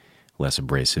little less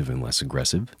abrasive and less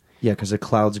aggressive. Yeah, because the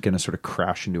cloud's going to sort of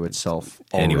crash into itself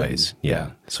already. Anyways,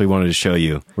 yeah. So we wanted to show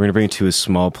you. We're going to bring it to a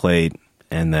small plate,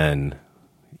 and then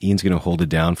Ian's going to hold it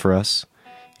down for us,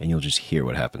 and you'll just hear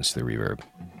what happens to the reverb.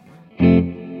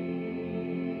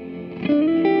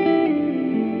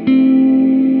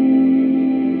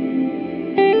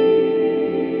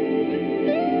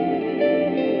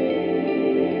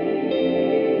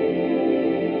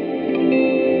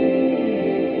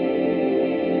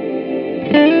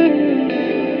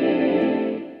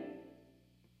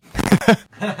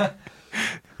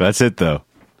 That's it, though.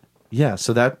 Yeah,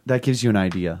 so that gives you an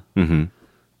idea. Mm-hmm.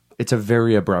 It's a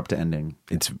very abrupt ending.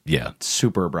 It's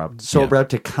Super abrupt. So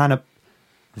abrupt it kind of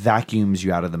vacuums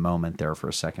you out of the moment there for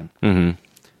a second. Mm-hmm.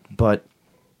 But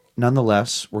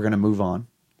nonetheless, we're going to move on.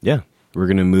 Yeah. We're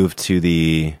going to move to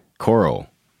the choral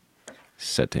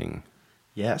setting.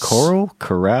 Yes. Choral?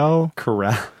 Chorale?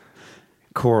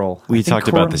 Choral. We talked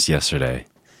about this yesterday.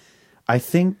 I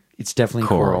think it's definitely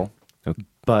choral. Okay.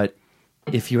 But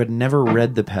if you had never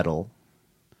read the pedal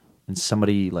and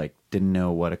somebody didn't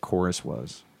know what a chorus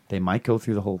was, they might go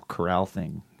through the whole chorale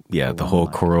thing. Yeah, the whole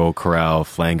choral, chorale,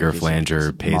 flanger, Is flanger,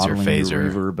 it paser, modeling the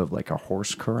phaser. reverb of a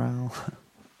horse corral.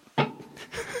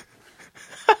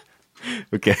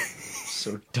 Okay.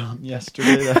 So dumb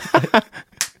yesterday.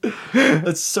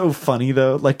 That's so funny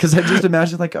though. Because I just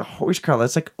imagine a horse corral.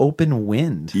 That's open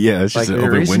wind. Yeah, it's just an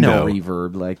open window. There is no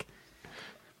reverb.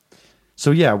 So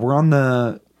yeah, we're on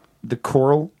the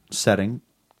choral setting.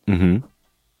 Mm-hmm.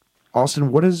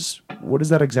 Austin, what does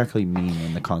that exactly mean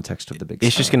in the context of the Big Sky?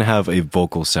 It's just going to have a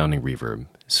vocal sounding reverb.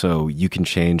 So you can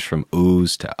change from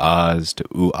oohs to ahs to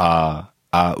ooh ah,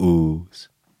 ah oohs,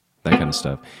 that kind of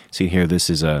stuff. See here,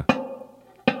 this is a...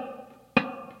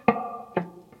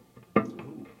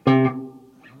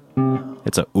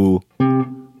 It's a ooh.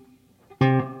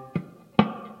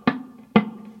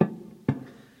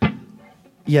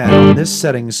 Yeah, in this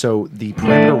setting, so the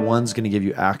parameter 1's going to give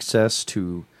you access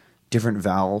to different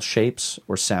vowel shapes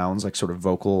or sounds, sort of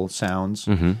vocal sounds.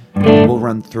 Mm-hmm. We'll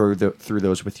run through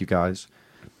those with you guys.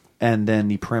 And then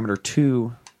the parameter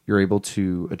 2, you're able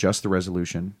to adjust the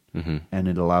resolution, and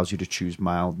it allows you to choose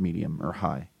mild, medium, or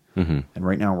high. Mm-hmm. And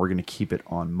right now we're going to keep it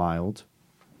on mild.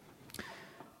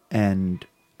 And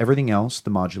everything else, the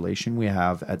modulation, we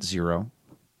have at 0.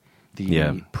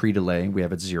 The pre-delay, we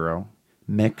have at 0.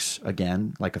 Mix,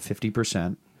 again, a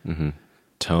 50%. Mm-hmm.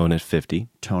 Tone at 50.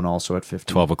 Tone also at 50.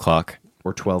 12 o'clock.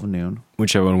 Or 12 noon.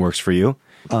 Whichever one works for you.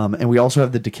 And we also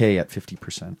have the decay at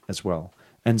 50% as well.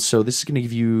 And so this is going to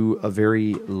give you a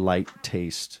very light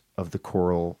taste of the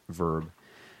choral verb.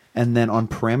 And then on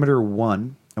parameter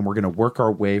 1, and we're going to work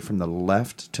our way from the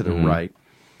left to the right.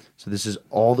 So this is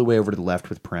all the way over to the left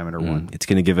with parameter 1. It's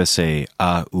going to give us a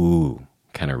ah-ooh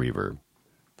kind of reverb.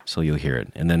 So you'll hear it.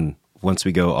 And then once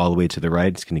we go all the way to the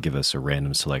right, it's going to give us a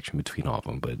random selection between all of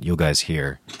them. But you'll guys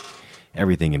hear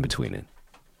everything in between it.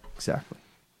 Exactly.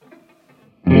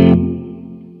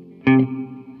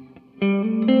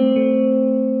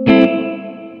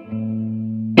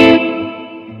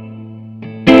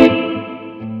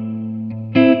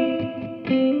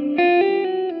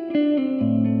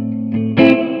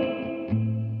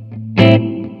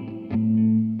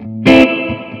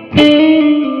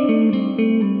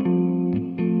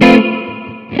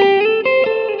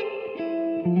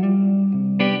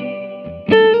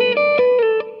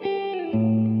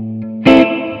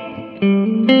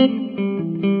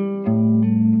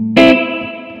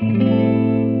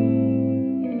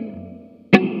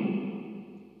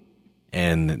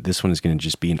 And this one is going to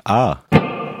just be an ah.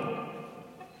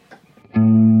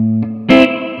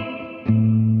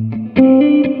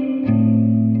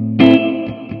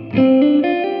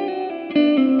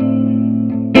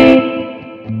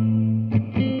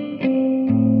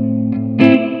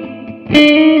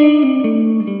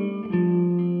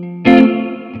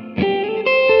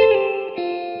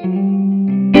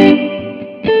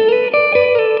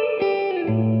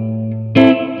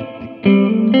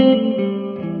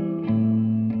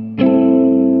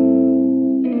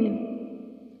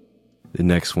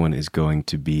 next one is going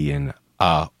to be an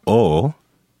ah-oh,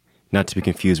 not to be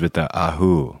confused with the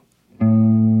ahoo.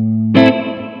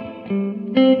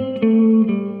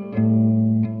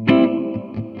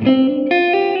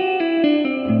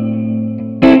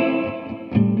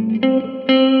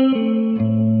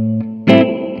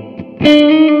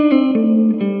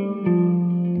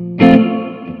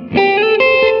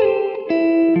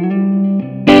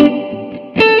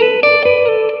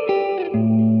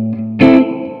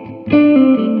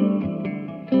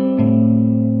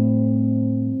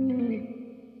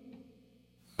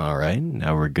 All right,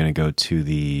 now we're going to go to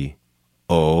the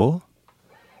O.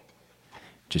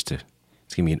 It's going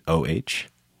to be an OH.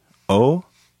 O.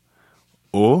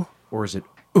 O. Or is it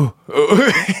because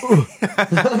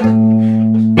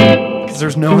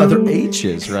there's no other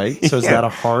H's, right? So is that a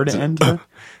hard end?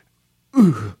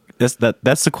 That's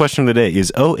the question of the day.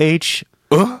 Is OH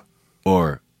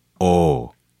or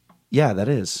O? Yeah, that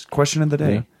is. Question of the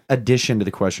day. Yeah. Addition to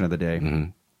the question of the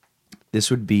day. This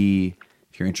would be,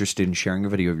 if you're interested in sharing a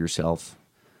video of yourself,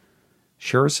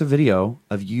 share us a video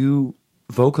of you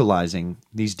vocalizing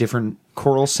these different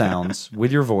choral sounds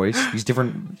with your voice, these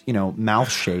different,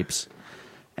 mouth shapes,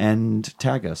 and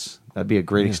tag us. That'd be a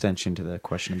great extension to the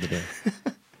question of the day.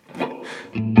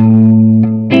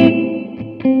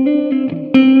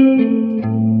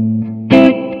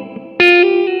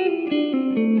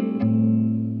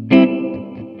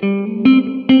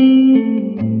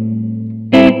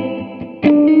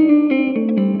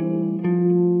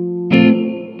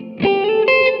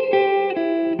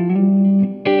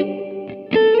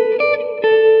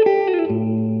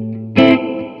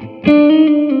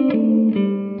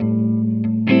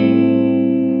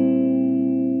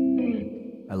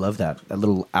 I love that. That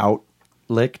little out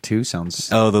lick too sounds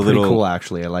the pretty little cool,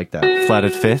 actually. I like that. Flat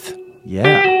at fifth?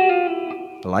 Yeah.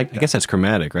 I like that. I guess that's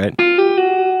chromatic, right?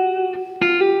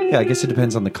 Yeah, I guess it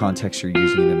depends on the context you're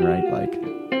using it in, right? Like,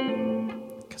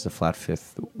 because a flat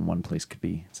fifth, one place could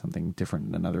be something different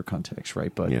in another context,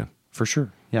 right? But Yeah. for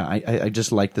sure. Yeah, I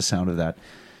just like the sound of that.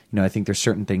 I think there's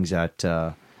certain things that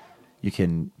you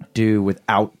can do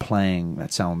without playing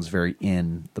that sounds very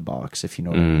in the box, if you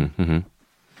know what I mean.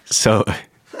 So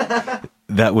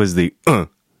that was the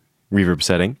reverb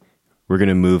setting. We're going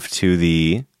to move to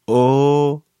the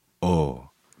O.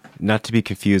 Not to be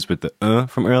confused with the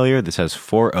from earlier. This has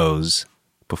 4 O's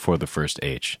before the first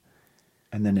H.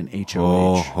 And then an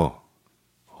HOH. Oh.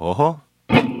 Oh.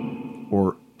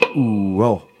 Or ooh,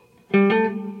 oh.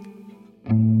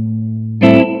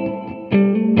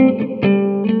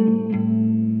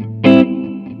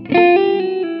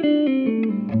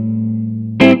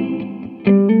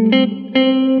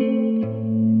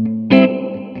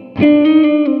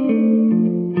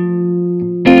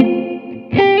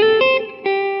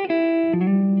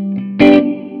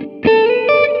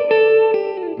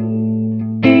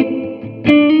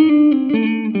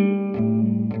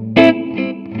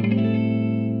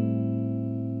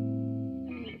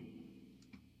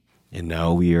 And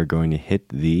now we are going to hit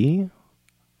the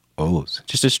O's.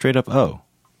 Just a straight up O.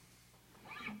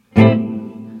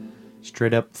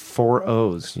 Straight up 4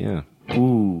 O's. Yeah.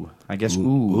 Ooh. I guess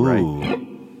ooh, right?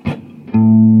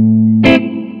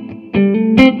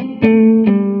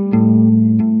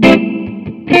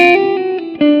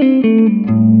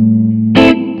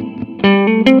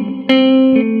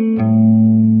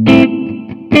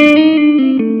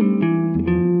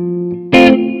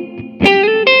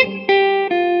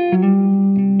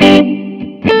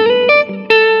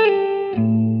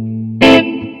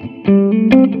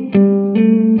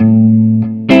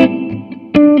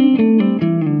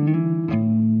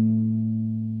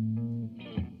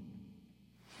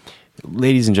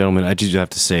 Ladies and gentlemen, I just have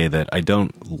to say that I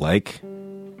don't like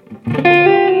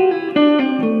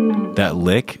that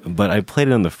lick, but I played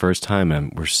it on the first time,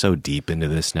 and we're so deep into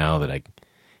this now that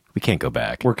we can't go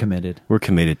back. We're committed. We're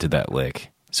committed to that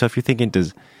lick. So if you're thinking,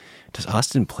 does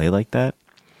Austin play like that?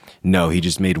 No, he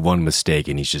just made one mistake,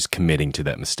 and he's just committing to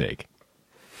that mistake.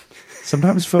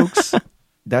 Sometimes, folks,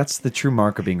 that's the true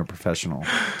mark of being a professional.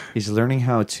 Is learning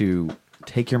how to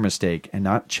take your mistake and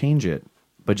not change it,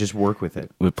 but just work with it.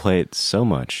 We play it so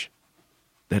much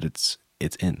that it's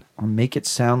in. Or make it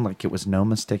sound like it was no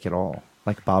mistake at all.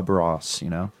 Like Bob Ross,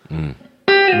 In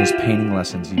his painting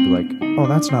lessons, he'd be like, oh,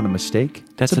 that's not a mistake.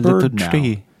 That's it's a bird little now.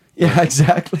 tree. Yeah,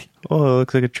 exactly. Oh, it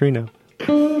looks like a tree now.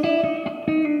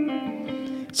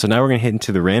 So now we're going to hit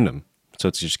into the random. So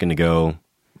it's just going to go,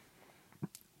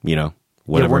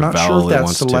 whatever we're not vowel sure if it that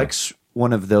wants selects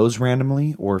one of those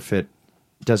randomly or if it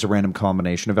does a random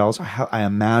combination of vowels. I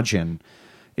imagine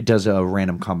it does a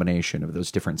random combination of those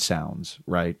different sounds,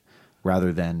 right?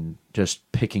 rather than just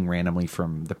picking randomly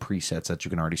from the presets that you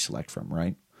can already select from,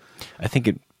 right? I think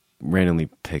it randomly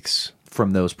picks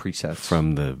From those presets.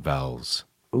 from the vowels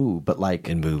Ooh, but like,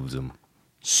 and moves them.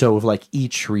 so like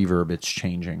each reverb it's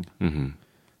changing. Mm-hmm.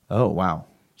 Oh, wow.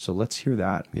 So let's hear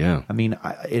that. Yeah. I mean,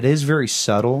 it is very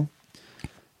subtle,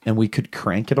 and we could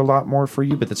crank it a lot more for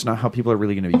you, but that's not how people are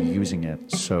really going to be using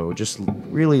it. So just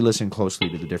really listen closely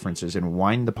to the differences and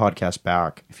wind the podcast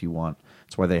back if you want.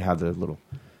 That's why they have the little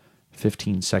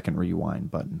 15-second rewind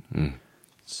button.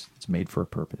 It's made for a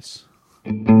purpose.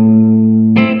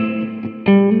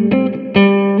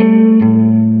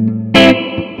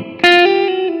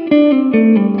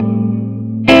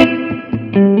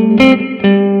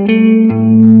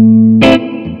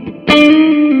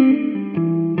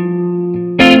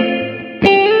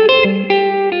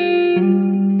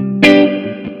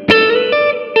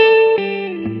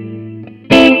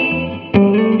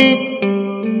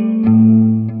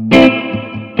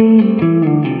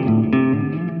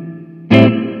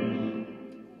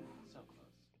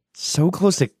 So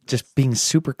close to just being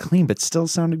super clean, but still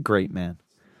sounded great, man.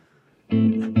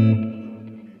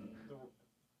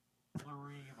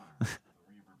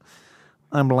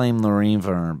 I blame the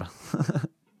reverb.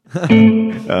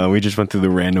 We just went through the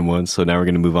random one, so now we're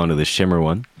going to move on to the shimmer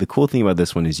one. The cool thing about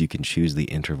this one is you can choose the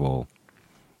interval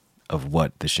of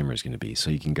what the shimmer is going to be. So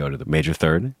you can go to the major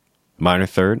third, minor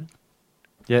third,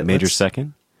 major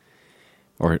second,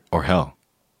 or hell,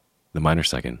 the minor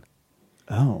second.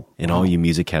 Oh. And all you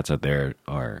music cats out there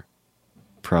are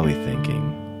probably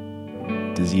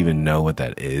thinking, does he even know what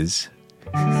that is?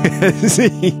 I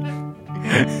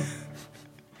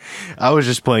was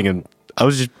just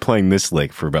playing this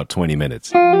lick for about 20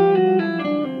 minutes.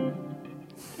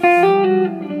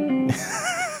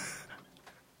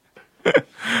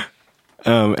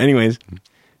 Anyways,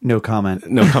 No comment.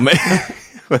 no comment.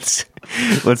 let's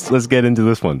get into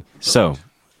this one. So,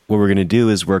 what we're going to do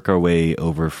is work our way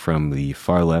over from the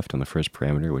far left on the first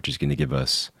parameter, which is going to give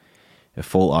us a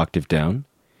full octave down.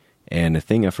 And the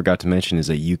thing I forgot to mention is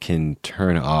that you can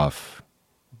turn off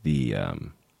the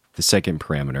second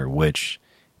parameter, which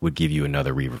would give you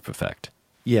another reverb effect.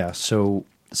 Yeah, so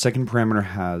the second parameter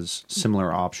has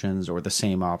similar options or the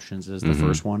same options as the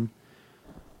first one,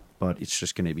 but it's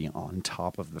just going to be on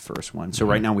top of the first one. So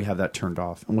right now we have that turned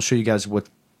off, and we'll show you guys what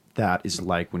that is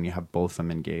like when you have both of them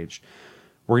engaged.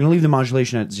 We're going to leave the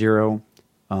modulation at 0,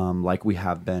 like we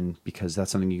have been, because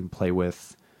that's something you can play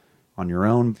with on your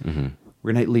own.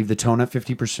 We're going to leave the tone at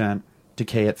 50%,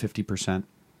 decay at 50%,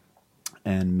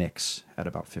 and mix at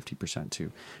about 50%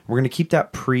 too. We're going to keep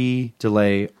that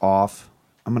pre-delay off.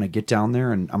 I'm going to get down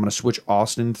there, and I'm going to switch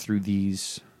Austin through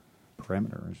these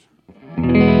parameters. I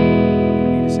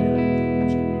need to say that.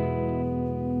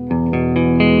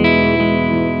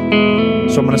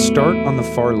 So I'm going to start on the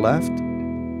far left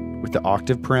with the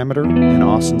octave parameter, and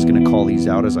Austin's going to call these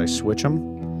out as I switch them.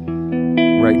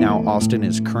 Right now, Austin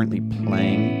is currently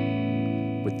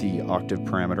playing with the octave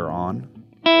parameter on.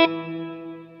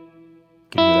 Can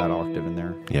you hear that octave in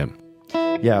there? Yeah.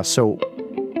 Yeah, so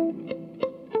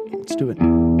let's do it.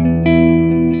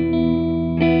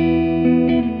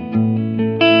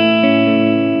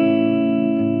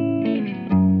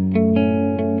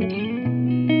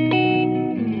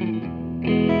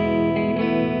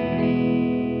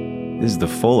 This is the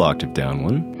full octave down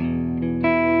one.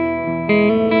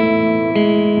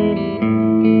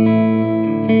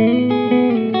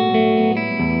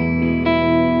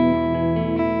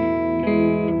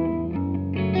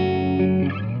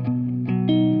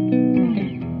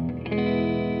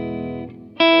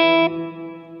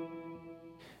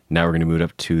 Now we're going to move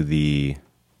up to the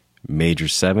major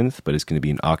seventh, but it's going to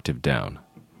be an octave down.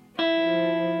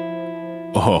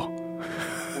 Oh.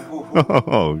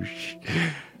 Oh,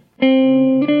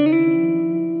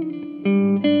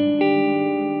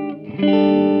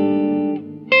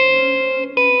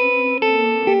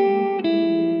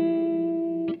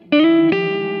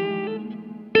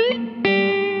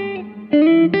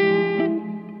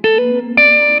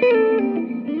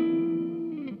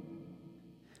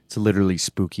 It's literally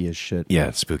spooky as shit. yeah,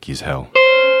 it's spooky as hell.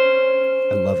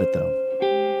 I love it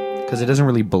though, because it doesn't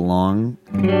really belong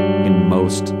in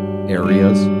most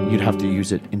areas. You'd have to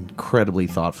use it incredibly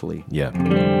thoughtfully. Yeah.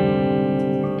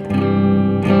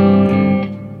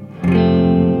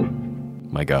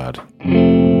 My God.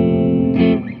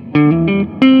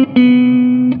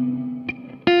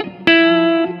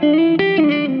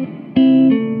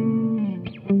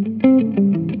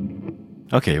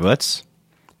 Okay, well that's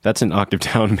an octave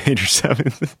down major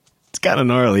seventh. It's kind of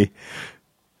gnarly.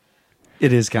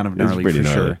 It is kind of gnarly pretty for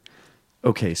gnarly. sure.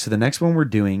 Okay, so the next one we're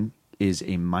doing is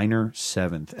a minor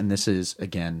seventh, and this is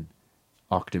again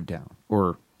octave down,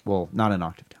 or well, not an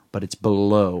octave down, but it's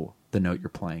below the note you're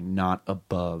playing, not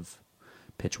above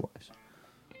pitch-wise.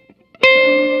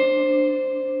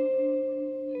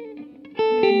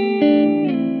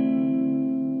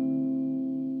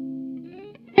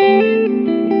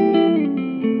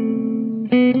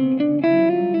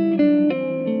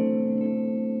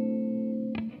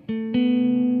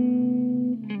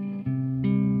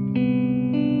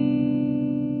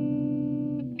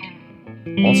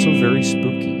 Also very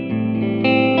spooky.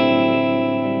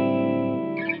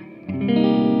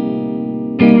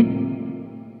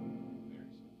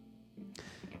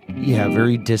 Yeah,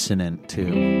 very dissonant too.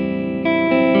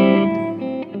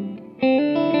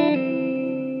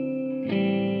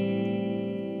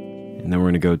 And then we're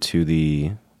going to go to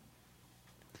the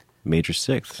major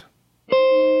sixth.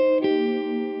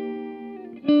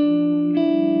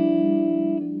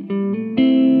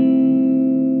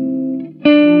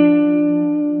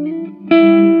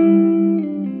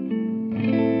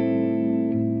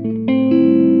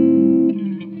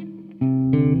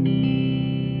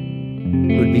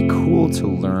 To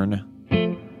learn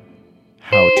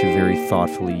how to very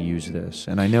thoughtfully use this.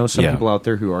 And I know some people out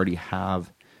there who already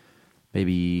have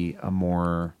maybe a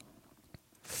more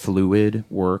fluid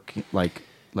work, like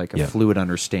a fluid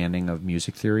understanding of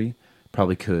music theory,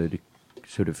 probably could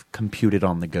sort of compute it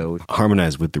on the go.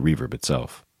 Harmonize with the reverb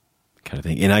itself, kind of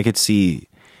thing. And I could see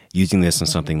using this on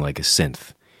something like a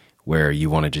synth, where you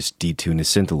want to just detune the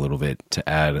synth a little bit to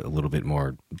add a little bit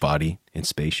more body and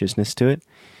spaciousness to it,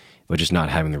 but just not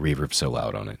having the reverb so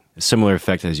loud on it. A similar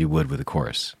effect as you would with a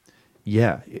chorus.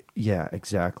 Yeah,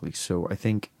 exactly. So I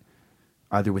think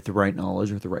either with the right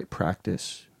knowledge or the right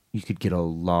practice, you could get a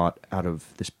lot out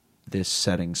of this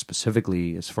setting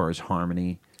specifically as far as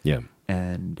harmony. Yeah.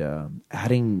 And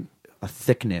adding a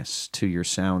thickness to your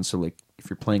sound. So like if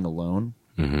you're playing alone.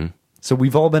 Mm-hmm. So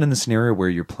we've all been in the scenario where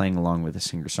you're playing along with a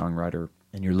singer-songwriter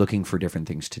and you're looking for different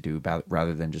things to do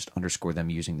rather than just underscore them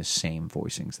using the same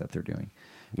voicings that they're doing.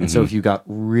 And so if you got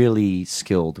really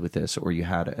skilled with this, or you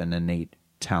had an innate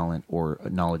talent or a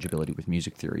knowledgeability with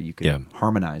music theory, you could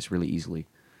harmonize really easily.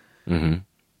 Mm-hmm.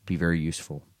 Be very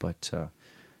useful. But so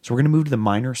we're going to move to the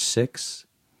minor 6.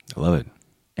 I love it.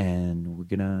 And we're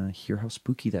going to hear how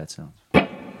spooky that sounds.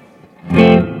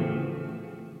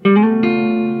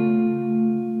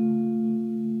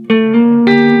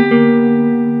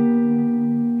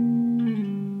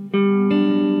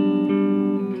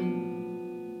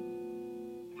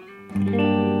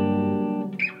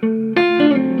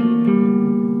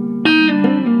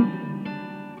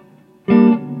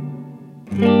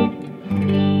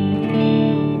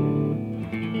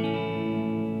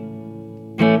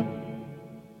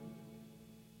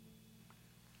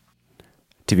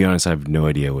 To be honest, I have no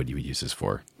idea what you would use this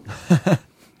for.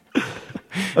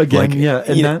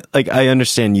 Again, like I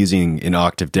understand using an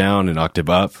octave down, an octave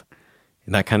up,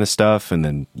 and that kind of stuff, and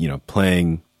then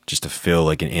playing just to fill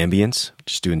like an ambience,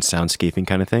 just doing soundscaping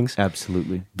kind of things.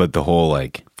 Absolutely. But the whole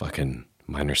like fucking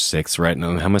minor 6 right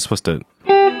now, how am I supposed to?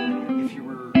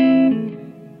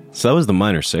 So that was the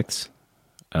minor 6.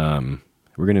 We're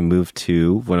gonna move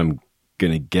to what I'm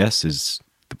gonna guess is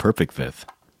the perfect 5th.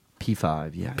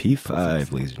 P5, yeah.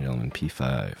 P5, ladies and gentlemen,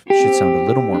 P5. Should sound a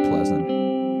little more pleasant.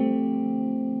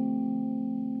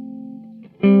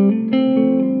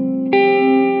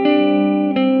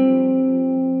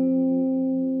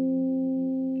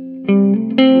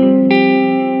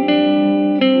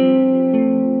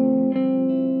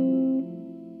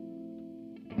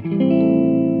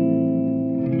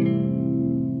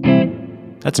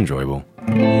 That's enjoyable.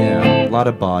 Yeah, a lot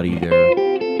of body there.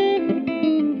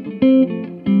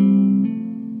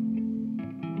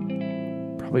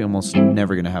 Probably almost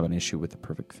never going to have an issue with the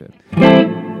perfect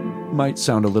 5th. Might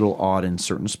sound a little odd in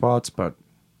certain spots, but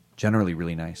generally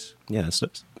really nice. Yeah, that's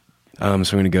nice. So we're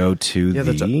going to go to the...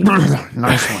 That's a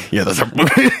nice one. Yeah, that's a...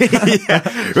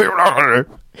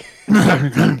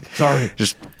 Sorry.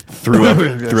 Just threw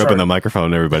up in the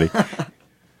microphone, everybody.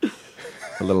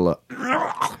 A little...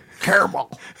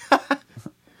 hairball.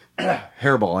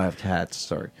 Hairball, I have hats,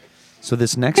 sorry. So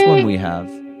this next one we have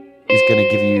is going to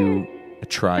give you a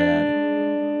triad.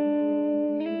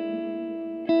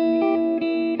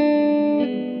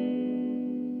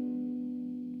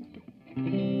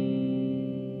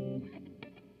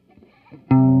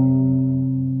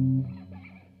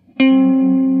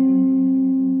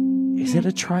 Is it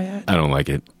a triad? I don't like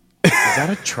it. Is that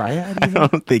a triad even? I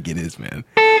don't think it is, man.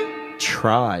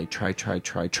 Tritonal.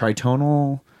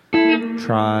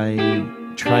 Try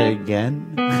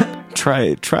again.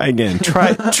 Try again.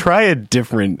 Try a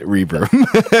different reverb.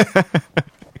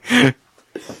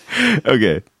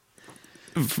 Okay.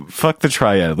 fuck the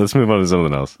triad. Let's move on to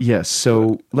something else. Yes.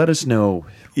 So let us know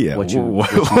Yeah. what you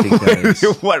think that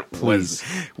is.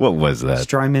 What was that?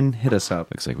 Strymon, hit us up.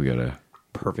 Looks like we got a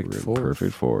Perfect fourth.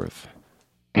 perfect fourth.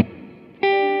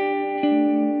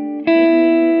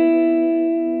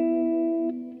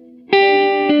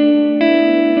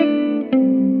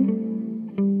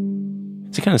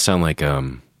 Does it kind of sound like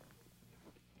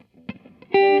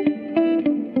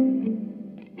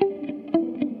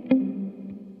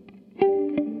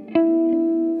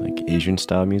Asian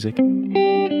style music?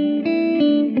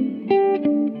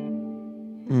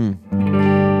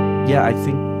 Yeah, I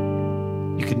think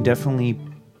you can definitely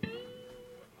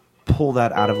pull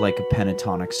that out of like a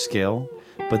pentatonic scale,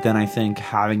 but then I think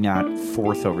having that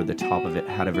fourth over the top of it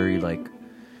had a very like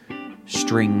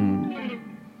string,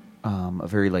 a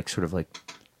very like sort of like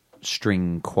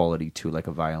string quality to like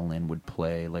a violin would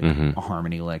play, like a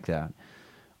harmony like that,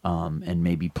 and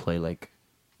maybe play like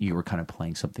you were kind of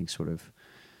playing something sort of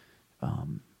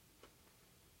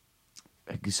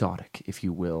exotic, if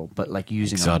you will, but like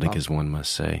using Exotic as one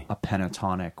must say. a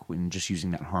pentatonic and just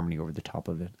using that harmony over the top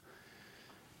of it.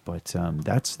 But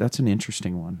that's an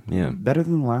interesting one. Yeah. Better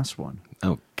than the last one,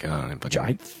 Oh god. which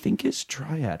I think is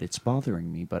triad. It's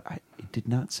bothering me, but it did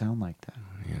not sound like that.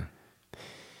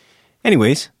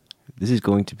 Anyways, this is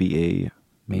going to be a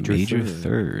Major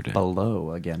third.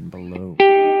 Below, again, below.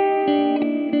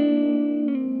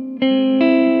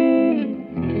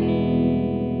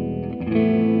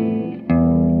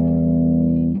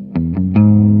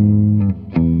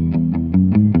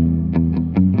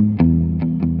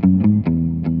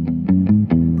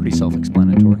 Pretty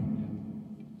self-explanatory.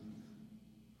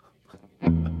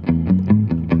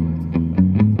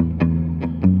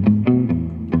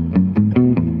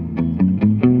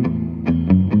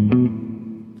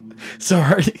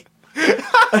 Sorry.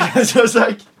 I was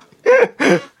like,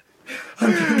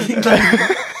 I'm thinking like,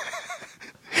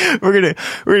 We're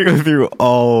gonna go through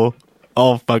all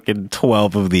fucking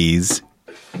 12 of these.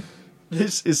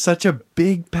 this is such a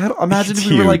big pedal. Imagine It's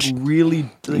if we were like huge. really,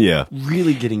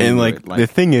 really getting And into like it. Like, the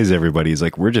thing is, everybody's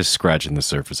like, we're just scratching the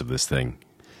surface of this thing.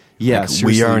 yeah,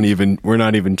 We're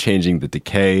not even changing the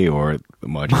decay or the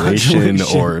modulation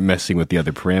or messing with the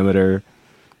other parameter.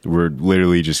 We're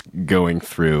literally just going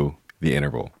through the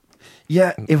interval.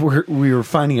 Yeah, if we were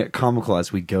finding it comical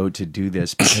as we go to do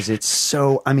this because it's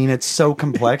so. I mean, it's so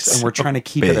complex, and we're trying to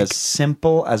keep it big. as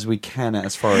simple as we can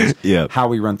as far as Yeah. how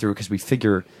we run through. Because we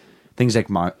figure things like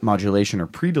modulation or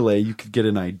pre-delay, you could get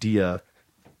an idea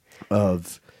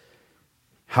of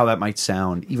how that might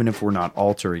sound, even if we're not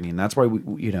altering. And that's why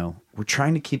we're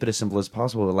trying to keep it as simple as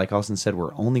possible. But like Austin said,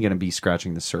 we're only going to be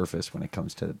scratching the surface when it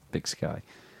comes to Big Sky.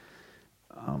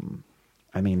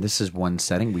 I mean, this is one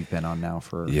setting we've been on now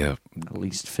for at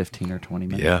least 15 or 20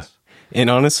 minutes. Yeah. And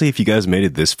honestly, if you guys made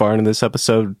it this far into this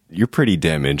episode, you're pretty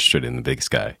damn interested in the Big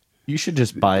Sky. You should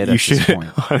just buy it You at should this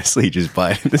point. honestly just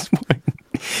buy it at this point.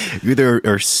 You either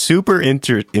are super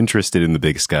interested in the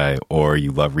Big Sky or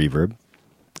you love reverb.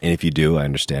 And if you do, I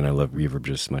understand I love reverb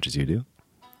just as much as you do.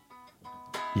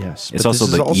 Yes. It's but also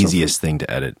this is the easiest thing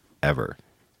to edit ever.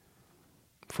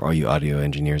 For all you audio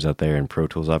engineers out there and Pro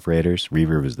Tools operators,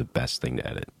 reverb is the best thing to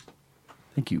edit.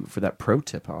 Thank you for that pro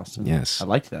tip, Austin. Yes. I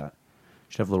liked that.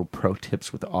 Should have little pro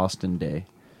tips with Austin Day.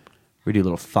 We do a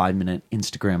little 5-minute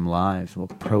Instagram live,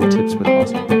 little pro tips with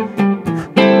Austin.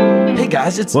 Hey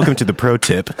guys, it's Welcome to the Pro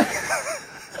Tip.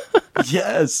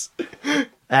 yes.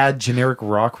 Add generic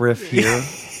rock riff here.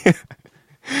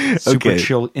 Super Okay.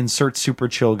 chill. Insert super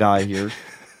chill guy here.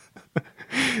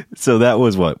 So that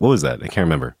was what? What was that? I can't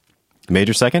remember.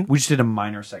 Major second? We just did a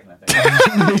minor second, I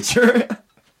think. Sure.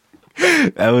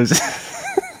 That was...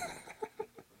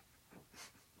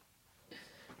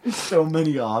 So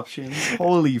many options.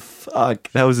 Holy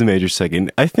fuck. That was the major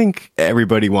second. I think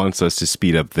everybody wants us to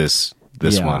speed up this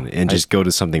Yeah, one and just go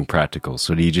to something practical.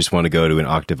 So do you just want to go to an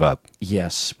octave up?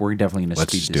 Yes, we're definitely going to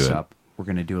Let's speed just this do it. up. We're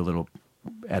going to do a little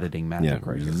editing magic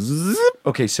Yeah. right here.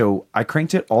 Okay, so I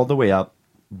cranked it all the way up.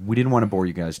 We didn't want to bore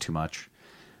you guys too much.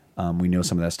 We know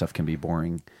some of that stuff can be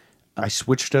boring. I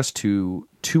switched us to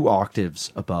 2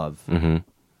 octaves above. Mm-hmm.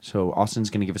 So Austin's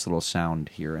going to give us a little sound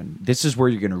here, and this is where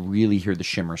you're going to really hear the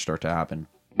shimmer start to happen.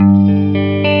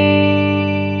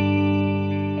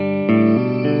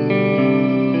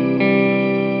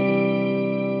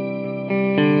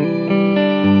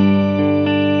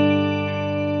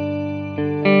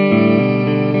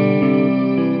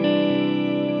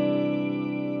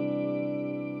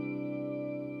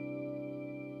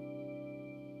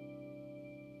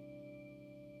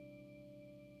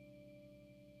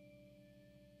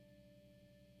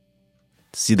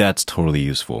 See, that's totally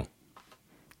useful.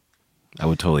 I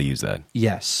would totally use that.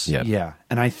 Yes. Yeah. Yeah.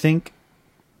 And I think,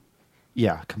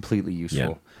 completely useful.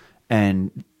 Yeah.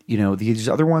 And, these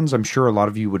other ones, I'm sure a lot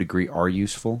of you would agree are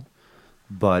useful.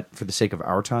 But for the sake of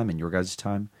our time and your guys'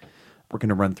 time, we're going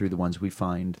to run through the ones we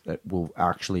find that will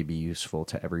actually be useful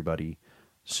to everybody.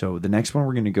 So the next one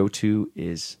we're going to go to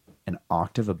is an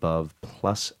octave above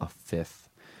plus a fifth.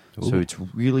 Ooh. So it's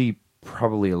really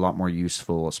probably a lot more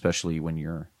useful, especially when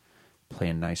you're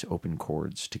playing nice open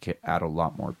chords, to add a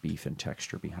lot more beef and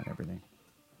texture behind everything.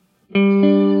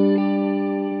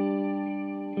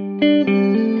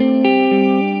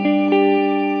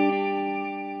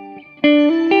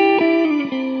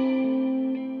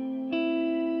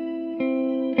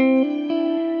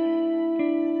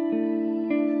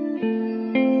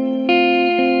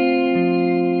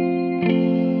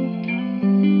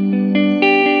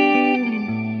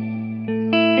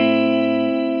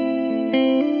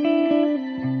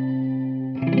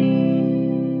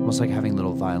 Like having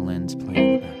little violins playing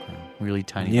in the background. Really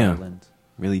tiny violins.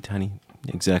 Really tiny.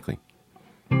 Exactly.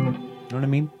 You know what I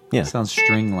mean? Yeah. It sounds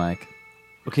string-like.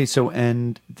 Okay,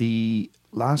 and the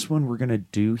last one we're going to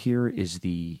do here is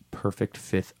the perfect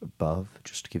fifth above,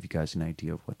 just to give you guys an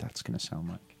idea of what that's going to sound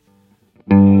like.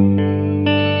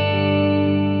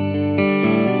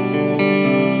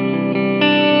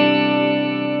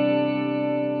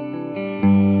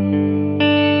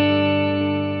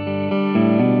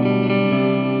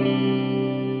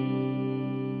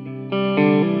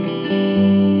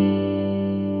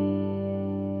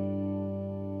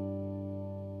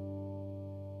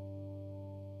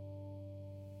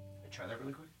 Try that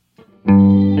really quick.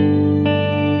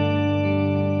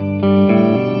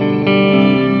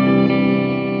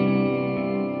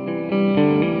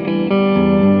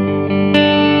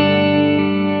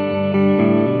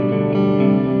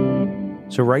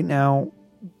 So right now,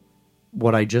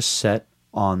 what I just set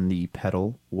on the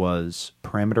pedal was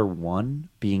parameter 1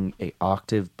 being an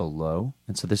octave below.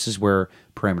 And so this is where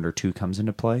parameter 2 comes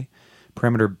into play.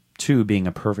 Parameter 2 being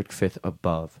a perfect fifth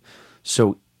above.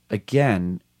 So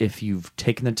again, if you've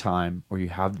taken the time or you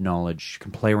have knowledge, you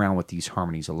can play around with these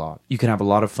harmonies a lot. You can have a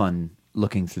lot of fun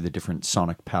looking through the different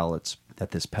sonic palettes that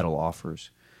this pedal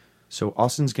offers. So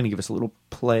Austin's going to give us a little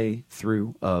play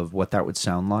through of what that would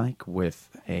sound like with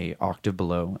a octave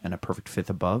below and a perfect fifth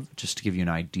above, just to give you an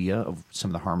idea of some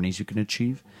of the harmonies you can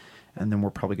achieve. And then we're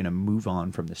probably going to move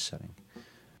on from this setting.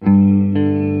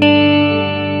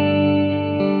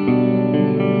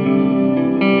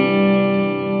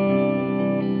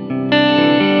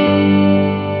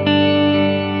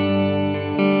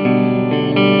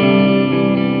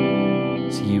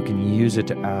 So you can use it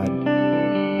to add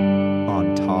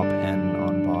on top and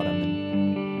on bottom,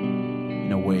 and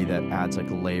in a way that adds like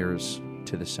layers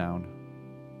to the sound,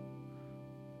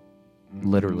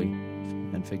 literally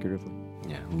and figuratively.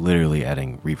 Yeah, literally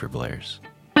adding reverb layers.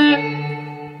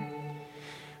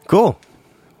 Cool.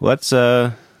 Well, that's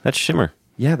Shimmer.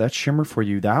 Yeah, that's Shimmer for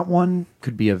you. That one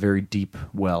could be a very deep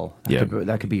well. Yeah.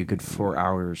 That could be a good 4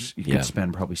 hours you Yeah. could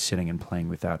spend probably sitting and playing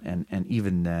with that, and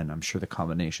even then, I'm sure the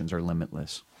combinations are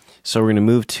limitless. So we're going to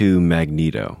move to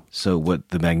Magneto. So what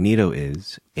the Magneto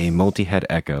is, a multi-head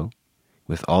echo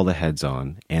with all the heads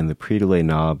on, and the pre-delay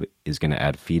knob is going to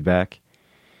add feedback,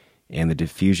 and the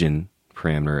diffusion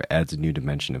parameter adds a new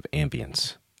dimension of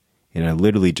ambience. And I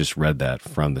literally just read that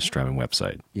from the Strymon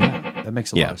website. Yeah, that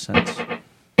makes a Yeah. lot of sense.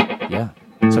 Yeah,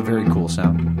 it's a very cool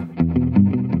sound.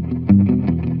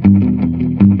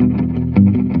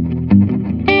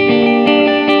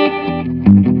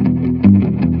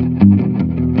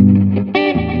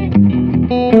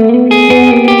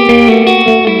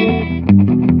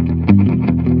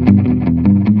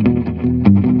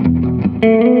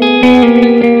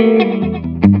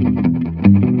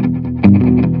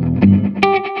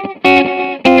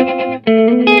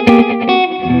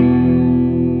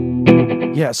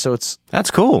 Yeah, so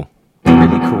That's cool.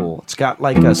 really cool. It's got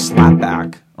like a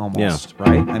slapback almost,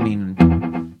 right? I mean,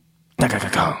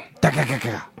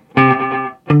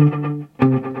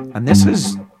 and this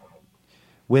is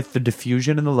with the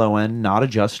diffusion in the low end, not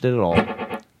adjusted at all,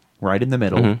 right in the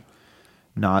middle,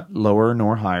 not lower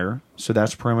nor higher. So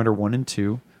that's parameter 1 and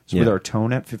 2. So with Yeah. our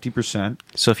tone at 50%.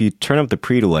 So if you turn up the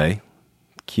pre-delay,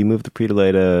 can you move the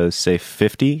pre-delay to, say,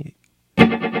 50?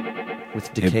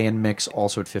 With decay and mix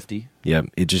also at 50. Yeah,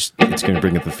 it's going to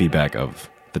bring up the feedback of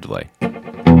the delay.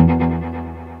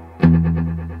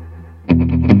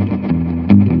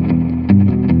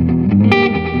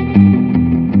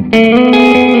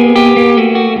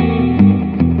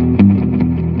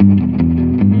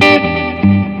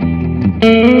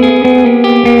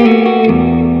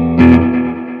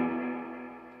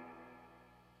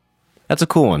 That's a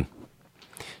cool one.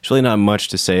 really not much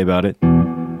to say about it.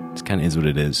 It kind of is what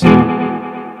it is. Yeah,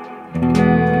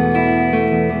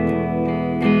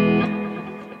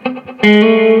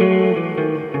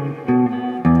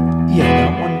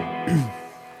 that one.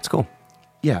 It's cool.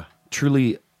 Yeah,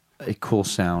 truly a cool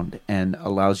sound, and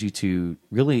allows you to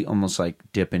really almost like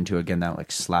dip into, again, that like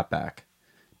slapback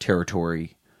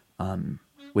territory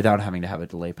without having to have a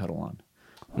delay pedal on.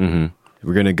 Mm-hmm.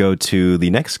 We're going to go to the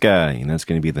next guy, and that's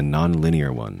going to be the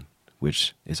non-linear one,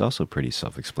 which is also pretty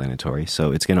self-explanatory.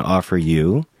 So it's going to offer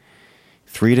you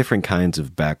 3 different kinds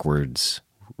of backwards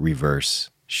reverse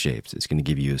shapes. It's going to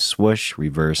give you a swoosh,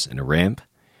 reverse, and a ramp,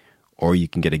 or you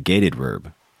can get a gated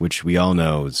verb, which we all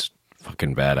know is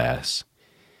fucking badass.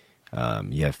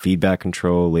 You have feedback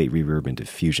control, late reverb, and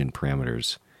diffusion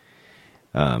parameters.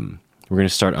 We're going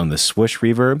to start on the swoosh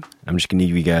reverb. I'm just going to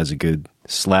give you guys a good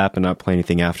slap and not play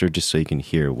anything after, just so you can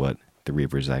hear what the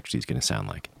reverb is actually going to sound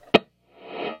like.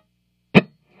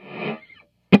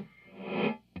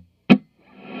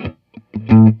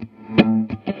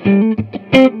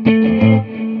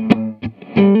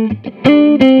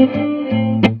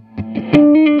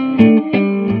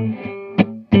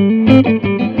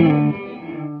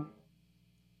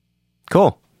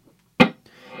 Cool.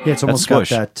 Yeah, it's almost got swoosh.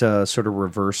 that sort of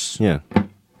reverse Yeah.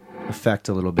 effect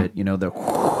a little bit. You know, the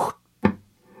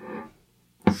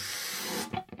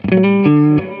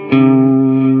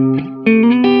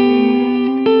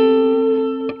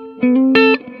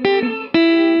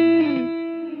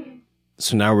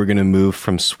So now we're going to move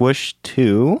from swoosh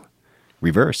to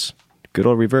reverse. Good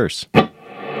old reverse.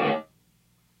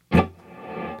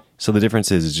 So the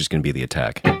difference is it's just going to be the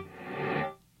attack.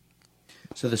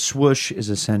 So the swoosh is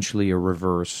essentially a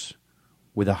reverse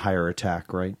with a higher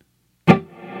attack, right?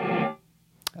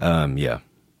 Yeah.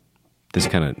 This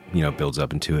kind of, builds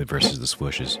up into it versus the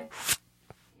swooshes.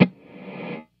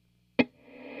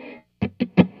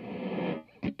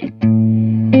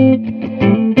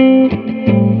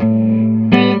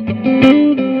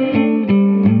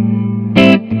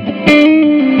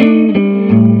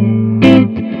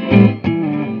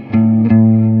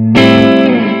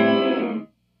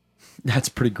 That's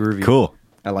pretty groovy. Cool.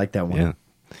 I like that one. Yeah.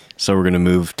 So we're going to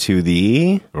move to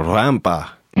the rampa.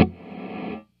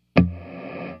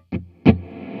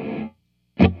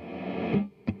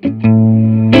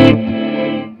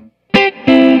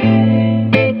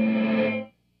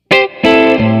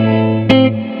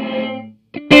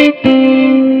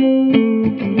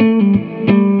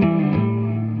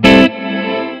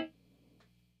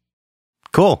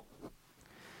 Cool.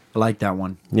 I like that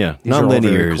one. Yeah. These are all very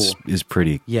Non-linear cool. is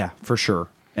pretty. Yeah, for sure.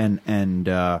 And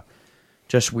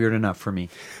just weird enough for me.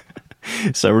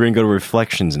 So we're going to go to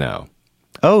reflections now.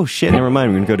 Oh, shit. Never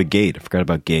mind. We're going to go to gate. I forgot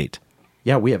about gate.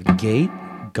 Yeah, we have gate,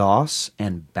 goss,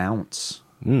 and bounce.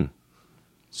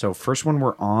 So first one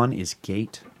we're on is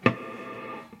gate.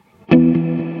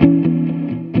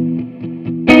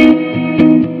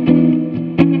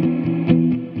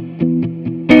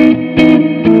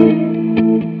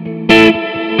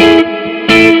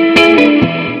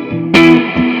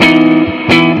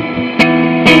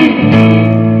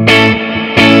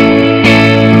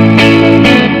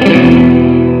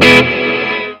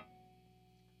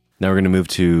 Now we're going to move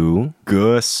to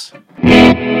Gus.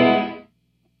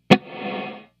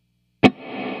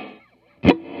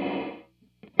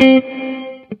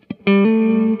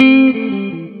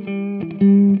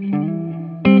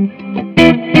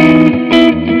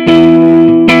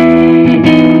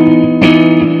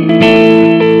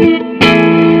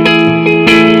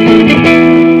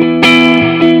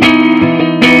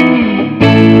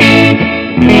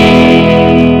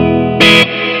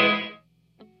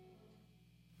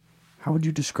 How would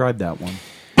you describe that one?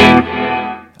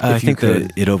 I If you think that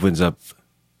could. it opens up.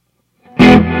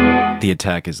 The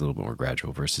attack is a little bit more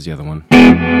gradual versus the other one.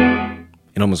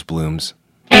 It almost blooms.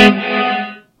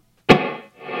 There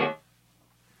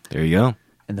you go.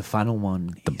 And the final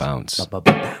one The is bounce.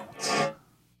 Bounce.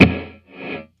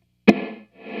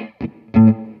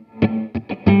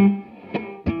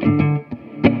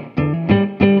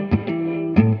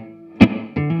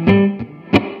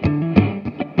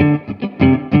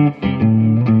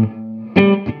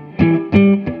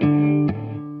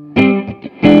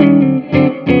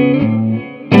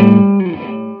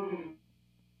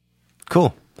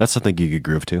 Cool. That's something you could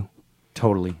groove to.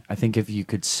 Totally. I think if you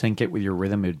could sync it with your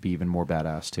rhythm, it would be even more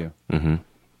badass too.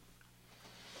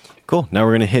 Cool. Now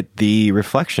we're going to hit the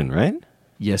reflection, right?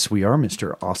 Yes, we are,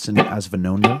 Mr. Austin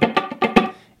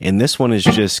Asvanonda. And this one is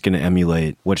just going to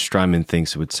emulate what Strymon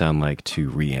thinks it would sound like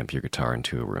to reamp your guitar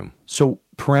into a room. So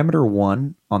parameter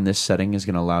 1 on this setting is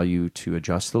going to allow you to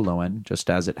adjust the low end just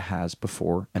as it has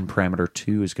before, and parameter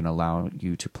 2 is going to allow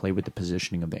you to play with the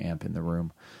positioning of the amp in the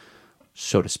room,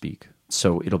 so to speak.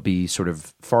 So it'll be sort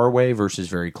of far away versus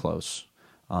very close.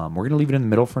 We're going to leave it in the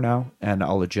middle for now, and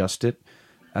I'll adjust it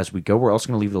as we go. We're also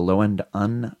going to leave the low end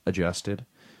unadjusted.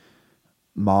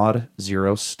 Mod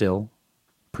 0 still,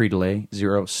 pre-delay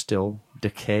 0 still,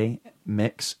 decay,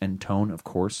 mix, and tone, of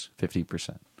course,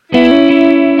 50%.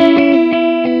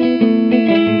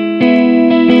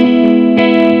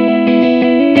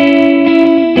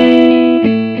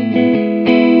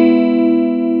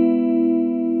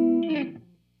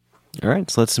 All right,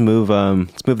 so let's move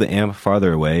the amp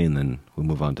farther away, and then we'll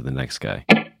move on to the next guy.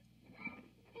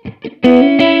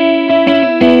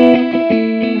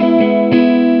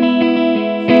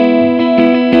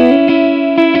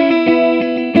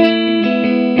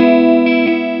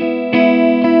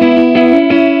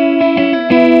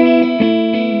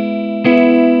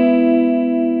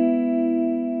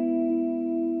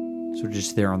 So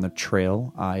just there on the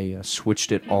trail, I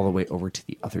switched it all the way over to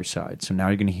the other side. So now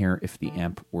you're going to hear if the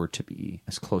amp were to be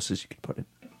as close as you could put it.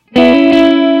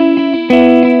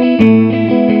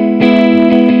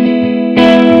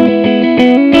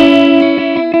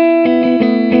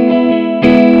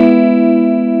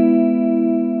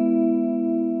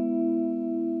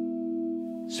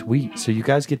 Sweet. So you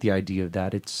guys get the idea of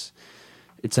that. It's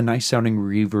a nice sounding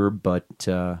reverb, but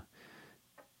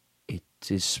it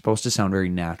is supposed to sound very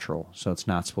natural. So it's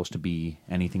not supposed to be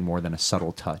anything more than a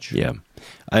subtle touch. Yeah.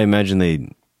 I imagine they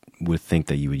would think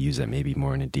that you would use that maybe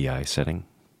more in a DI setting.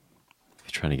 If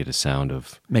you're trying to get a sound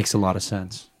of... Makes a lot of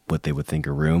sense. What they would think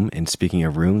a room. And speaking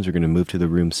of rooms, we're going to move to the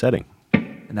room setting.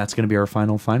 And that's going to be our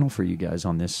final for you guys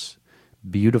on this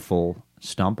beautiful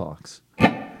Stompbox.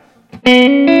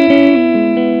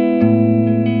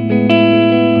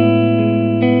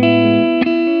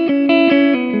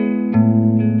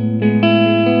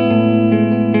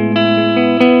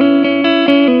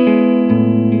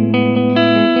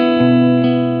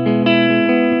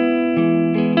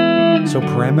 So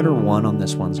parameter 1 on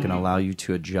this one's going to allow you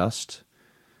to adjust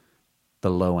the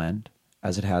low end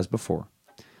as it has before.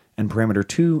 And parameter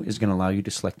 2 is going to allow you to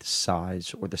select the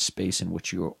size or the space in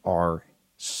which you are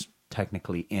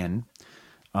technically in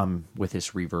with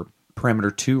this reverb.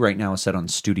 Parameter 2 right now is set on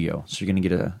studio, so you're going to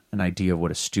get an idea of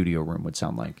what a studio room would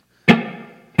sound like.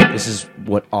 This is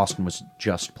what Austin was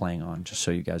just playing on, just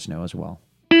so you guys know as well.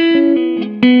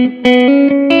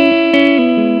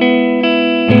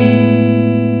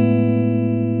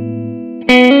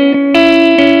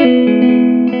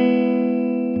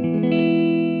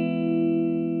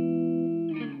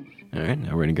 All right,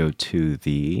 now we're going to go to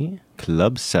the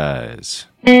club size.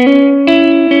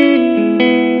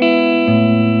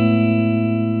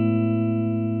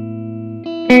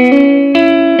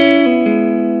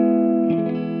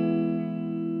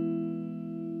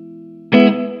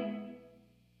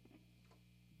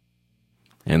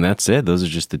 And that's it. Those are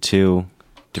just the two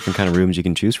different kind of rooms you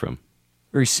can choose from.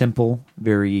 Very simple,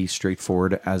 very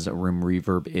straightforward as a room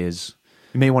reverb is.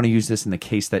 You may want to use this in the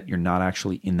case that you're not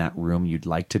actually in that room you'd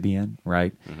like to be in,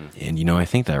 right? Mm-hmm. And, you know, I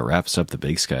think that wraps up the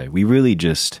Big Sky. We really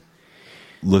just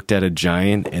looked at a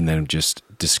giant and then just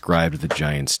described the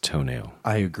giant's toenail.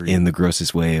 I agree. In the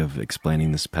grossest way of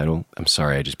explaining this pedal. I'm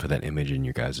sorry I just put that image in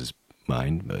your guys'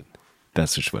 mind, but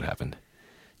that's just what happened.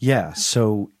 Yeah,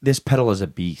 so this pedal is a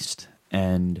beast.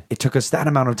 And it took us that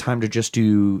amount of time to just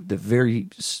do the very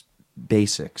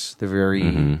basics, the very,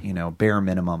 bare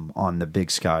minimum on the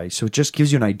Big Sky. So it just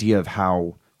gives you an idea of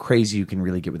how crazy you can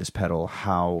really get with this pedal,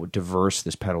 how diverse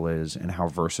this pedal is, and how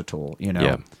versatile, Yeah.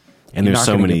 You're And there's not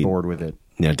so gonna many... get bored with it.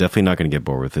 Yeah, definitely not going to get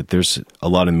bored with it. There's a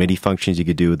lot of MIDI functions you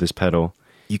could do with this pedal.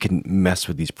 You can mess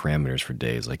with these parameters for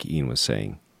days, like Ian was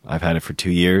saying. I've had it for 2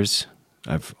 years.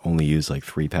 I've only used like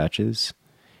 3 patches.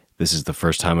 This is the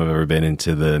first time I've ever been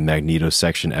into the Magneto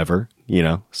section ever,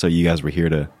 So you guys were here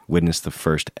to witness the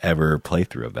first ever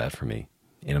playthrough of that for me.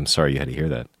 And I'm sorry you had to hear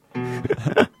that.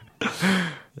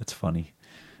 That's funny.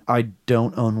 I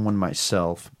don't own one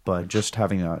myself, but just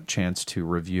having a chance to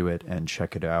review it and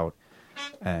check it out.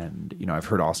 And, I've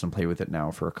heard Austin play with it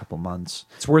now for a couple months.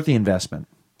 It's worth the investment.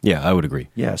 Yeah, I would agree.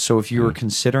 Yeah, so if you were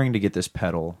considering to get this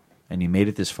pedal and you made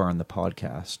it this far in the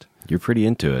podcast. You're pretty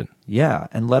into it. Yeah,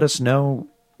 and let us know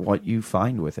what you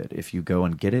find with it. If you go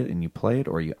and get it and you play it,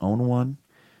 or you own one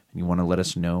and you want to let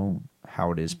us know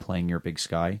how it is playing your Big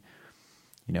Sky,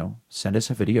 send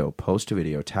us a video, post a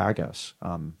video, tag us,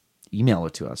 email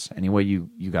it to us. Any way you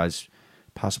guys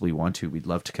possibly want to. We'd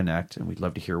love to connect, and we'd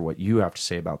love to hear what you have to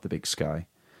say about the Big Sky.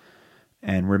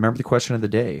 And remember the question of the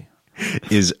day.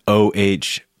 Is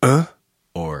OH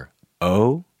or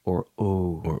O? Or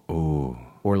O?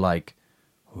 like,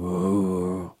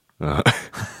 ooh.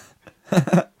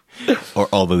 Or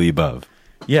all of the above.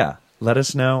 Yeah, let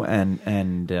us know, and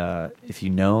if you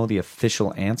know the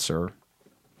official answer,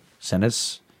 send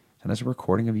us a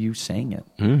recording of you saying it.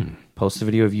 Post a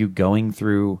video of you going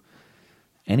through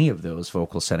any of those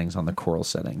vocal settings on the choral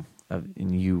setting,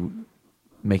 and you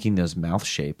making those mouth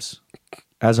shapes.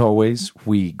 As always,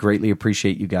 we greatly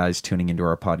appreciate you guys tuning into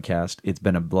our podcast. It's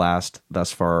been a blast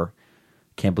thus far.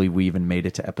 Can't believe we even made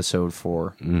it to episode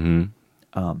 4.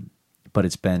 But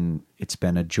it's been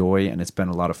a joy, and it's been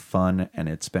a lot of fun, and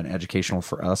it's been educational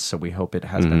for us. So we hope it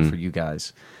has been for you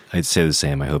guys. I'd say the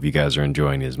same. I hope you guys are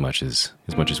enjoying it as much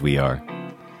as we are.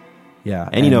 Yeah,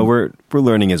 and you know, we're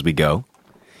learning as we go.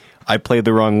 I played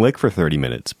the wrong lick for 30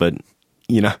 minutes, but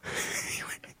you know,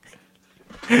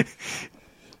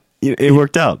 it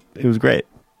worked out. It was great.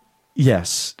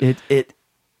 Yes, it.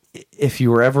 If you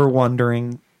were ever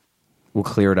wondering, we'll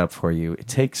clear it up for you. It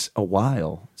takes a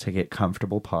while to get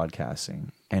comfortable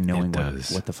podcasting and knowing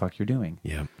what the fuck you're doing.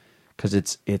 Yeah. Because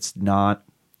it's not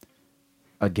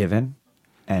a given.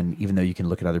 And even though you can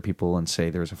look at other people and say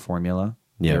there's a formula,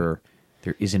 there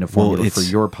isn't a formula for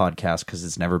your podcast because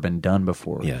it's never been done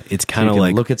before. Yeah, it's kind of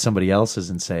like... look at somebody else's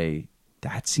and say,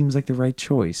 that seems like the right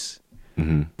choice.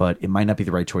 But it might not be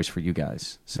the right choice for you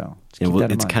guys. So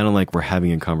it's kind of like we're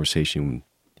having a conversation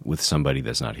with somebody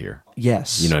that's not here.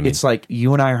 Yes. You know what I mean? It's like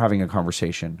you and I are having a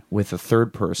conversation with a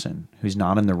third person who's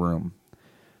not in the room,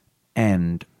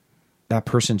 and that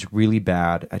person's really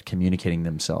bad at communicating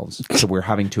themselves. So we're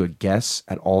having to guess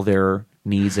at all their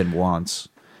needs and wants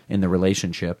in the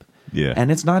relationship. Yeah.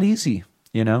 And it's not easy,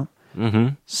 you know?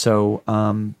 So,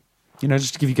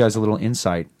 just to give you guys a little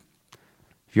insight,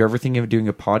 if you're ever thinking of doing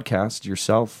a podcast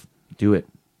yourself, do it.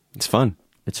 It's fun.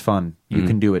 It's fun. You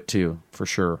can do it too, for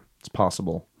sure. It's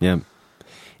possible. Yeah.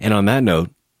 And on that note,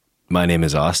 my name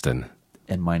is Austin.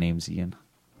 And my name's Ian.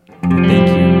 And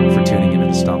thank you for tuning into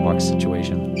the Stompbox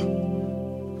Situation.